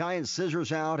those giant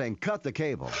scissors out and cut the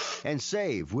cable and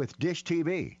save with Dish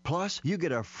TV. Plus, you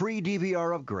get a free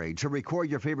DVR upgrade to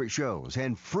record your favorite shows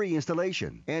and free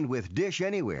installation. And with Dish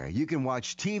Anywhere, you can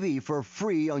watch TV for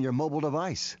free on your mobile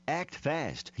device. Act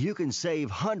fast. You can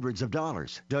save hundreds of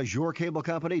dollars. Does your cable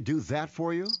company do that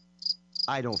for you?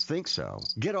 I don't think so.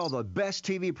 Get all the best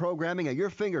TV programming at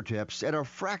your fingertips at a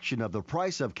fraction of the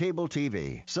price of cable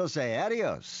TV. So say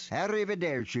adios,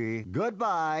 arrivederci,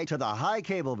 goodbye to the high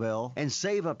cable bill and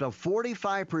save up to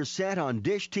 45% on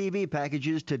Dish TV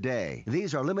packages today.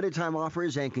 These are limited time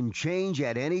offers and can change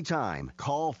at any time.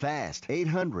 Call fast.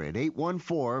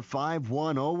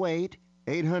 800-814-5108.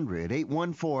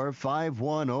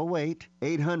 800-814-5108.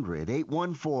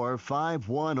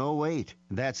 800-814-5108.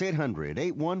 That's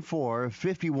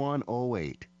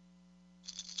 800-814-5108.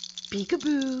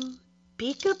 Peekaboo.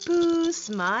 Peekaboo.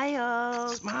 Smile.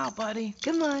 Smile, buddy.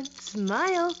 Come on,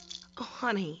 smile. Oh,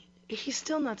 honey, he's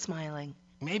still not smiling.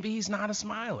 Maybe he's not a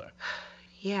smiler.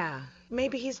 Yeah,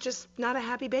 maybe he's just not a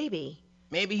happy baby.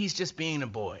 Maybe he's just being a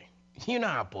boy. You know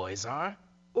how boys are.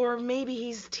 Or maybe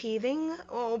he's teething.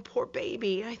 Oh, poor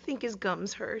baby. I think his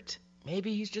gums hurt.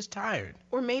 Maybe he's just tired.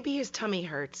 Or maybe his tummy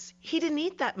hurts. He didn't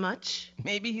eat that much.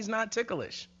 Maybe he's not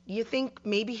ticklish. You think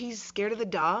maybe he's scared of the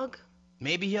dog?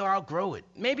 Maybe he'll outgrow it.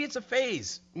 Maybe it's a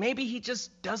phase. Maybe he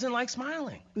just doesn't like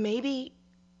smiling. Maybe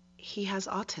he has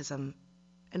autism,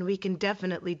 and we can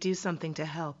definitely do something to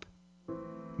help.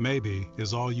 Maybe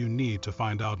is all you need to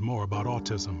find out more about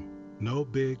autism. No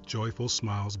big, joyful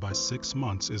smiles by 6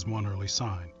 months is one early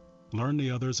sign. Learn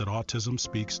the others at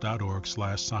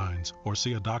autismspeaks.org/signs or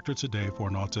see a doctor today for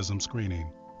an autism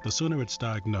screening. The sooner it's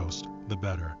diagnosed, the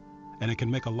better. And it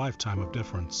can make a lifetime of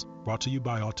difference. Brought to you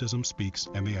by Autism Speaks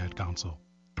and the Ad Council.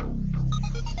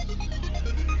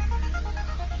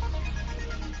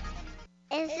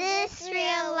 Is this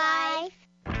real life?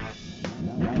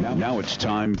 Now it's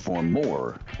time for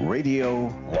more Radio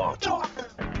Law Talk.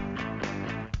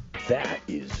 That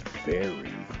is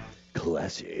very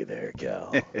classy there,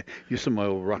 Cal. Use some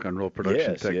old rock and roll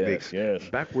production techniques. Yes.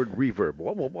 Backward reverb.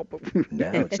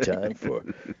 Now it's time for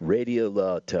Radio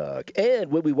Law Talk. And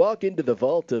when we walk into the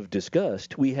vault of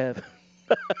disgust, we have...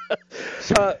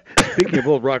 Speaking of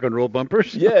old rock and roll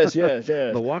bumpers. Yes.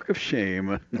 The Walk of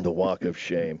Shame. The Walk of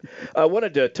Shame. I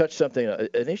wanted to touch something,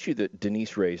 an issue that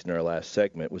Denise raised in our last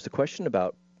segment was the question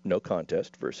about no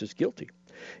contest versus guilty.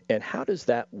 And how does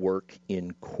that work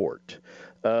in court?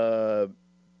 And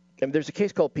there's a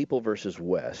case called People versus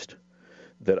West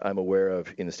that I'm aware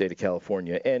of in the state of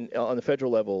California. And on the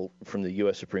federal level, from the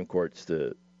U.S. Supreme Court, it's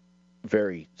the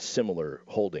very similar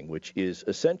holding, which is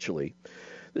essentially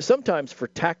sometimes for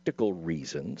tactical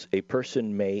reasons, a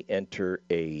person may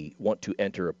want to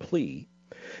enter a plea.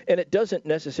 And it doesn't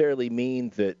necessarily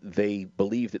mean that they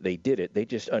believe that they did it. They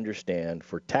just understand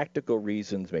for tactical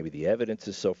reasons, maybe the evidence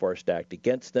is so far stacked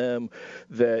against them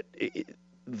that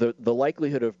the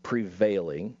likelihood of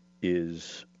prevailing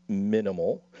is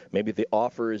minimal. Maybe the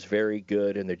offer is very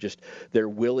good and they're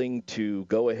willing to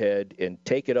go ahead and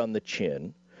take it on the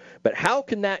chin. But how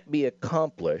can that be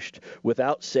accomplished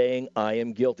without saying I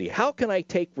am guilty? How can I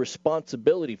take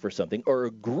responsibility for something or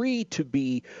agree to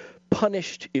be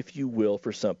punished, if you will,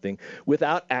 for something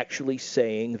without actually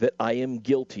saying that I am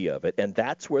guilty of it? And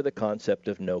that's where the concept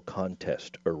of no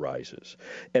contest arises.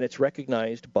 And it's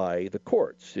recognized by the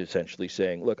courts, essentially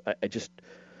saying, look,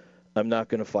 I'm not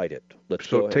going to fight it.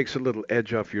 So it takes a little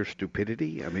edge off your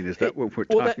stupidity? I mean, is that what we're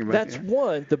talking about? That's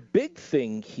one. The big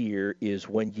thing here is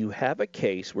when you have a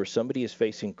case where somebody is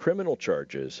facing criminal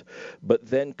charges, but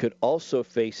then could also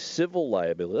face civil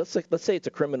liability. Let's say it's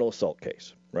a criminal assault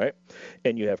case, right?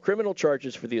 And you have criminal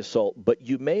charges for the assault, but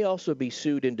you may also be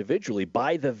sued individually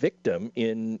by the victim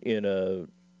in a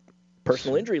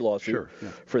personal injury lawsuit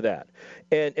for that.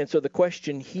 And so the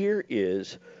question here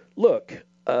is, look,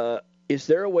 is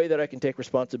there a way that I can take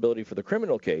responsibility for the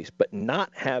criminal case but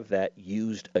not have that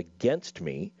used against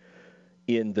me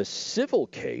in the civil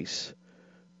case?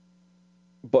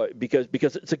 But because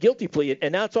it's a guilty plea,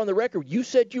 and now it's on the record, you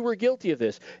said you were guilty of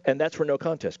this, and that's where no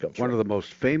contest comes from. One of the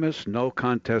most famous no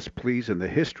contest pleas in the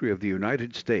history of the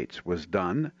United States was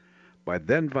done by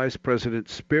then Vice President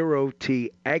Spiro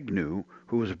T. Agnew,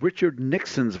 who was Richard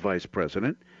Nixon's vice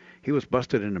president. He was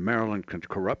busted in a Maryland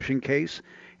corruption case.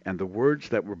 And the words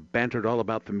that were bantered all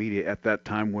about the media at that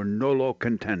time were nolo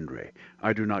contendere.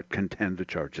 I do not contend the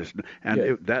charges.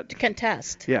 And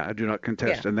contest. Yeah, I do not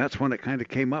contest. Yeah. And that's when it kind of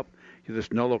came up.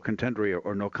 This nolo contendere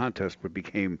or no contest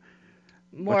became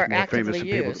more actively famous. And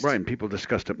used. Right, and people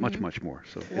discussed it much more.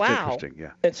 So it's interesting,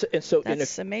 yeah. And so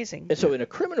that's amazing. And so in a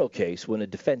criminal case, when a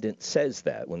defendant says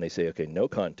that, when they say, okay, no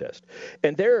contest,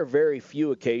 and there are very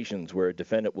few occasions where a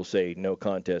defendant will say no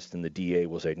contest and the DA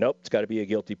will say, nope, it's got to be a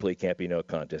guilty plea, can't be no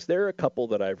contest. There are a couple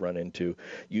that I've run into.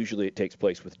 Usually it takes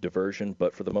place with diversion,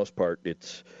 but for the most part,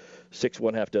 it's 6,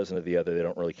 1/2 dozen of the other. They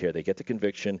don't really care. They get the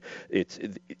conviction.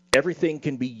 Everything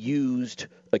can be used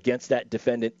against that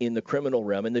defendant in the criminal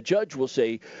realm, and the judge will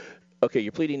say, okay,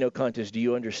 you're pleading no contest. Do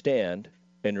you understand?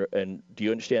 And do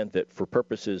you understand that for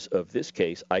purposes of this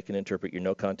case, I can interpret your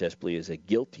no contest plea as a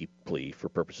guilty plea for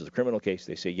purposes of the criminal case?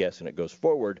 They say yes, and it goes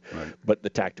forward. Right. But the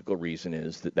tactical reason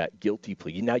is that guilty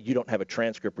plea, now you don't have a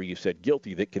transcript where you said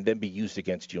guilty that can then be used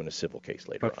against you in a civil case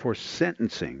later on. But for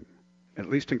sentencing, at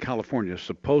least in California,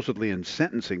 supposedly in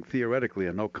sentencing, theoretically,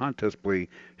 a no contest plea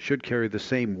should carry the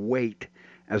same weight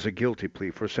as a guilty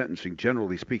plea for sentencing,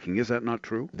 generally speaking. Is that not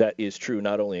true? That is true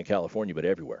not only in California but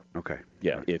everywhere. Okay.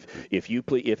 Yeah. Right.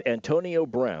 If Antonio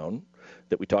Brown,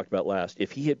 that we talked about last,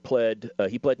 if he had pled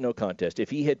no contest, if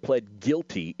he had pled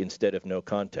guilty instead of no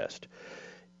contest,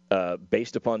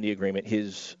 based upon the agreement,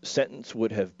 his sentence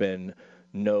would have been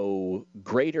no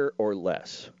greater or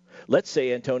less. Let's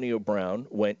say Antonio Brown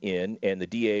went in and the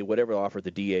DA, whatever offer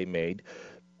the DA made,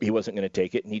 he wasn't going to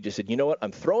take it, and he just said, you know what,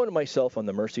 I'm throwing myself on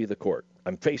the mercy of the court.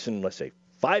 I'm facing, let's say,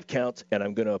 5 counts, and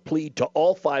I'm going to plead to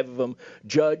all 5 of them.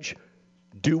 Judge,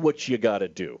 do what you got to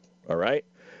do, all right?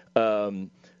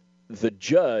 the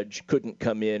judge couldn't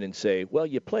come in and say, well,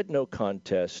 you pled no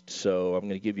contest, so I'm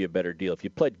going to give you a better deal. If you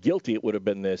pled guilty, it would have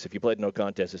been this. If you pled no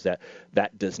contest, it's that.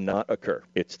 That does not occur.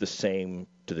 It's the same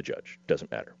to the judge.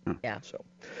 Doesn't matter. Yeah. So,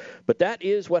 but that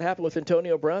is what happened with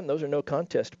Antonio Brown. Those are no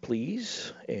contest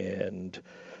pleas. And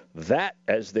that,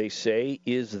 as they say,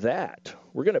 is that.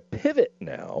 We're going to pivot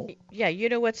now. Yeah, you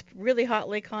know what's really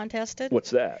hotly contested?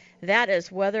 What's that? That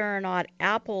is whether or not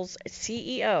Apple's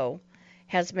CEO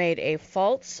has made a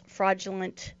false,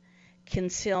 fraudulent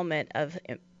concealment of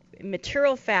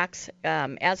material facts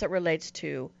as it relates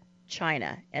to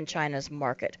China and China's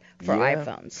market for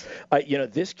iPhones.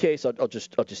 This case, I'll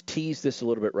just tease this a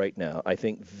little bit right now. I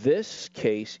think this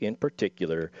case in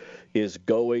particular is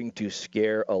going to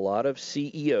scare a lot of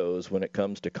CEOs when it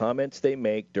comes to comments they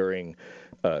make during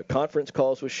conference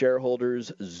calls with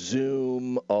shareholders,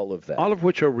 Zoom, all of that. All of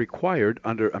which are required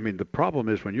under, the problem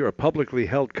is when you're a publicly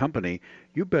held company,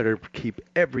 you better keep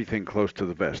everything close to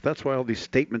the vest. That's why all these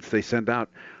statements they send out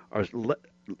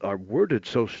are worded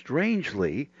so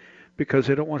strangely, because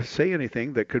they don't want to say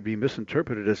anything that could be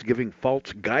misinterpreted as giving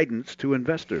false guidance to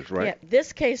investors, right? Yeah,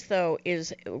 this case, though,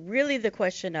 is really the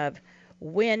question of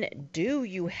when do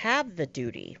you have the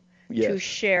duty to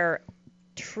share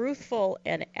truthful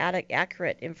and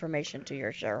accurate information to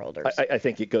your shareholders? I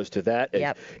think it goes to that.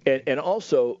 Yep. And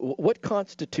also, what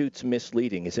constitutes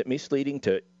misleading? Is it misleading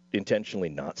to intentionally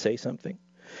not say something?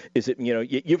 Is it,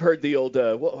 you've heard the old,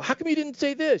 well, how come you didn't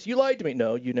say this? You lied to me.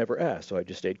 No, you never asked, so I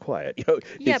just stayed quiet.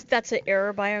 That's an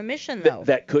error by omission, though.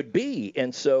 That could be.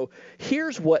 And so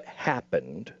here's what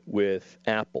happened with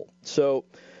Apple. So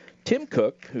Tim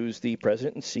Cook, who's the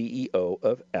president and CEO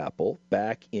of Apple,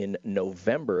 back in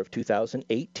November of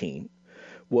 2018,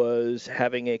 was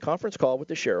having a conference call with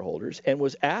the shareholders and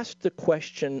was asked the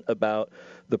question about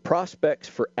the prospects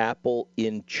for Apple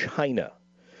in China.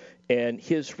 And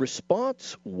his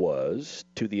response was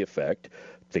to the effect,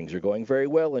 things are going very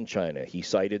well in China. He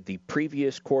cited the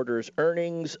previous quarter's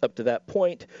earnings up to that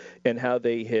point and how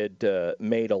they had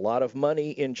made a lot of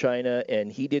money in China,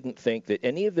 and he didn't think that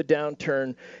any of the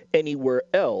downturn anywhere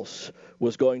else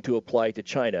was going to apply to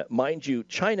China. Mind you,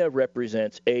 China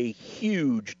represents a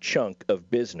huge chunk of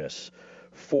business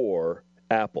for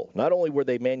Apple, not only where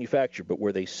they manufacture, but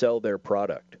where they sell their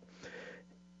product.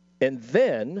 And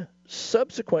then,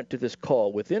 subsequent to this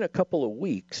call, within a couple of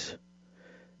weeks,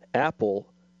 Apple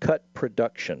cut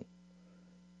production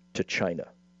to China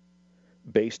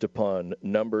based upon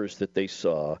numbers that they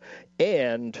saw,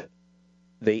 and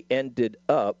they ended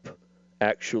up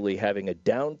actually having a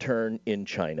downturn in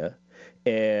China,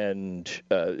 and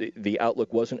the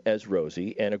outlook wasn't as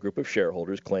rosy, and a group of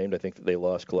shareholders claimed, I think that they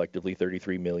lost collectively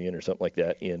 $33 million or something like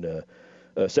that in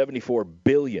 $74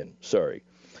 billion, sorry.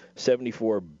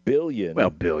 $74 billion. Well,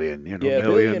 billion,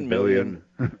 million.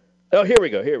 Oh, here we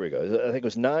go. I think it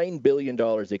was $9 billion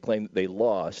they claimed that they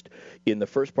lost in the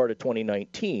first part of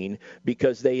 2019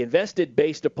 because they invested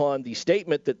based upon the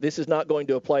statement that this is not going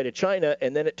to apply to China,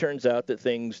 and then it turns out that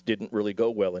things didn't really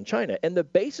go well in China. And the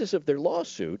basis of their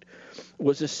lawsuit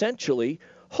was essentially,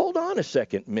 hold on a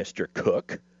second, Mr.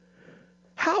 Cook.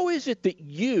 How is it that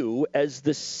you, as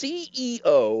the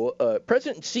CEO,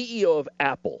 president and CEO of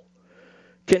Apple,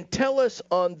 can tell us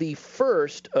on the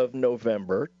 1st of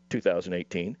November,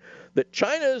 2018, that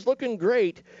China is looking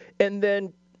great, and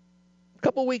then a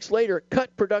couple weeks later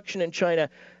cut production in China?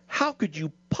 How could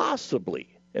you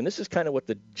possibly, and this is kind of what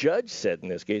the judge said in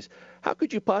this case, how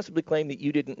could you possibly claim that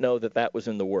you didn't know that that was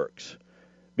in the works?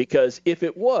 Because if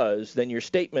it was, then your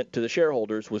statement to the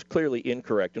shareholders was clearly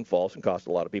incorrect and false and cost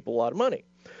a lot of people a lot of money.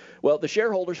 Well, the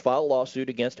shareholders filed a lawsuit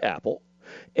against Apple,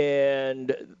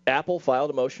 and Apple filed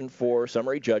a motion for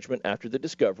summary judgment after the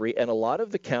discovery, and a lot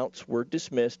of the counts were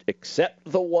dismissed except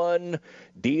the one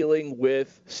dealing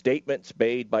with statements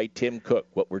made by Tim Cook,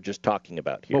 what we're just talking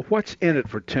about here. Well, what's in it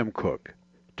for Tim Cook?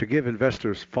 To give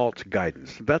investors false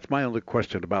guidance. That's my only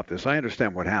question about this. I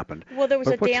understand what happened. Well, there was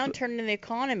a downturn in the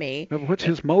economy. What's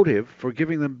his motive for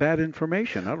giving them bad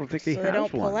information? I don't think he has one. So they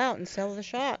don't pull out and sell the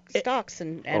stocks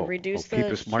and reduce the keep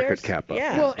his market cap up.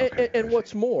 Yeah. Well, and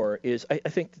what's more is I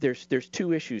think there's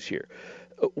two issues here.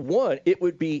 One,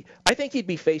 I think he'd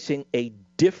be facing a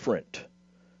different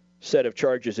set of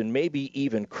charges and maybe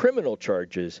even criminal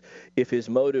charges if his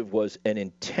motive was an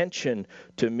intention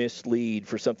to mislead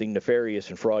for something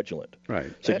nefarious and fraudulent.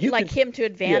 Right. So him to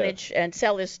advantage and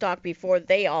sell his stock before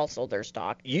they all sold their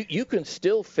stock. You can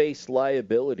still face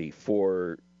liability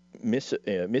for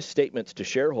misstatements to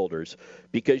shareholders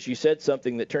because you said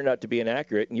something that turned out to be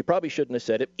inaccurate, and you probably shouldn't have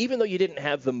said it, even though you didn't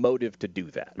have the motive to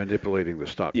do that. Manipulating the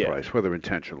stock price, whether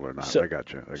intentional or not. So, I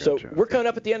got you. We're coming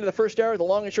up at the end of the first hour. The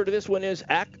long and short of this one is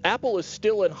Apple is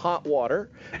still in hot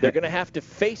water. They're going to have to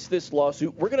face this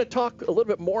lawsuit. We're going to talk a little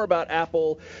bit more about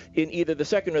Apple in either the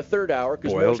second or third hour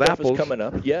because more stuff is coming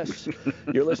up. Yes.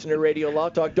 You're listening to Radio Law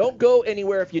Talk. Don't go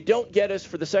anywhere. If you don't get us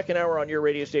for the second hour on your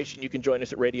radio station, you can join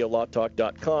us at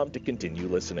radiolawtalk.com to continue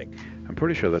listening. I'm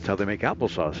pretty sure that's how they make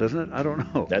applesauce, isn't it? I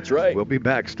don't know. That's right. We'll be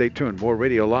back. Stay tuned. More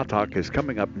Radio Law Talk is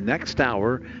coming up next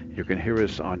hour. You can hear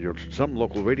us on some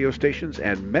local radio stations,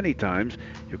 and many times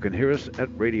you can hear us at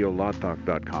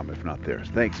radiolawtalk.com if not there.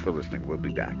 Thanks for listening. We'll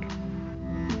be back.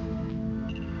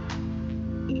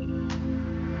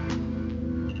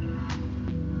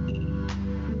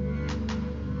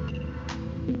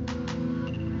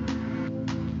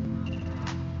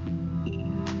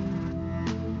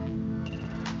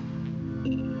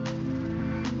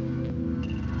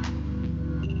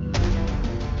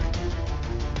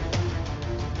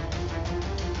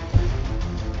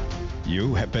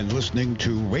 You have been listening to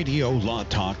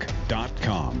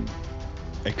RadioLawTalk.com,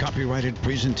 a copyrighted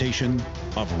presentation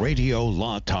of Radio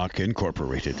Law Talk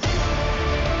Incorporated.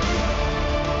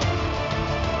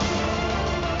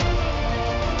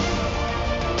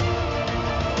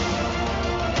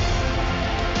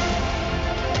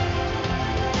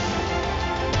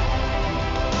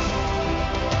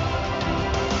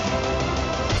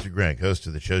 Mr. Greg, host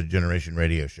of the Chosen Generation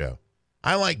Radio Show.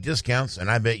 I like discounts,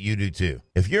 and I bet you do too.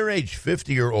 If you're age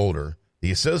 50 or older, the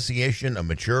Association of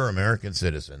Mature American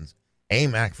Citizens,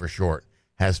 AMAC for short,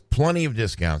 has plenty of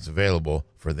discounts available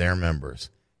for their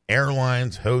members.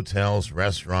 Airlines, hotels,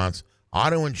 restaurants,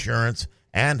 auto insurance,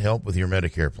 and help with your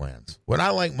Medicare plans. What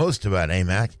I like most about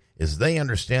AMAC is they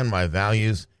understand my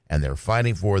values, and they're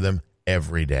fighting for them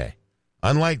every day.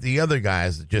 Unlike the other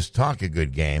guys that just talk a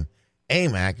good game,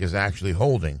 AMAC is actually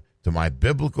holding to my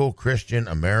biblical Christian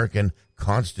American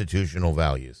constitutional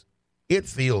values. It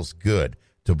feels good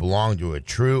to belong to a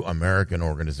true American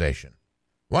organization.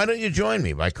 Why don't you join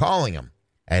me by calling them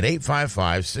at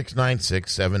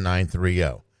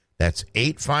 855-696-7930. That's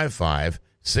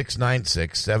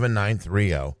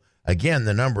 855-696-7930. Again,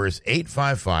 the number is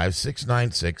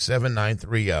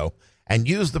 855-696-7930, and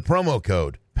use the promo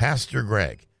code Pastor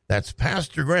Greg. That's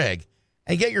Pastor Greg,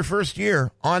 and get your first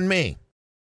year on me.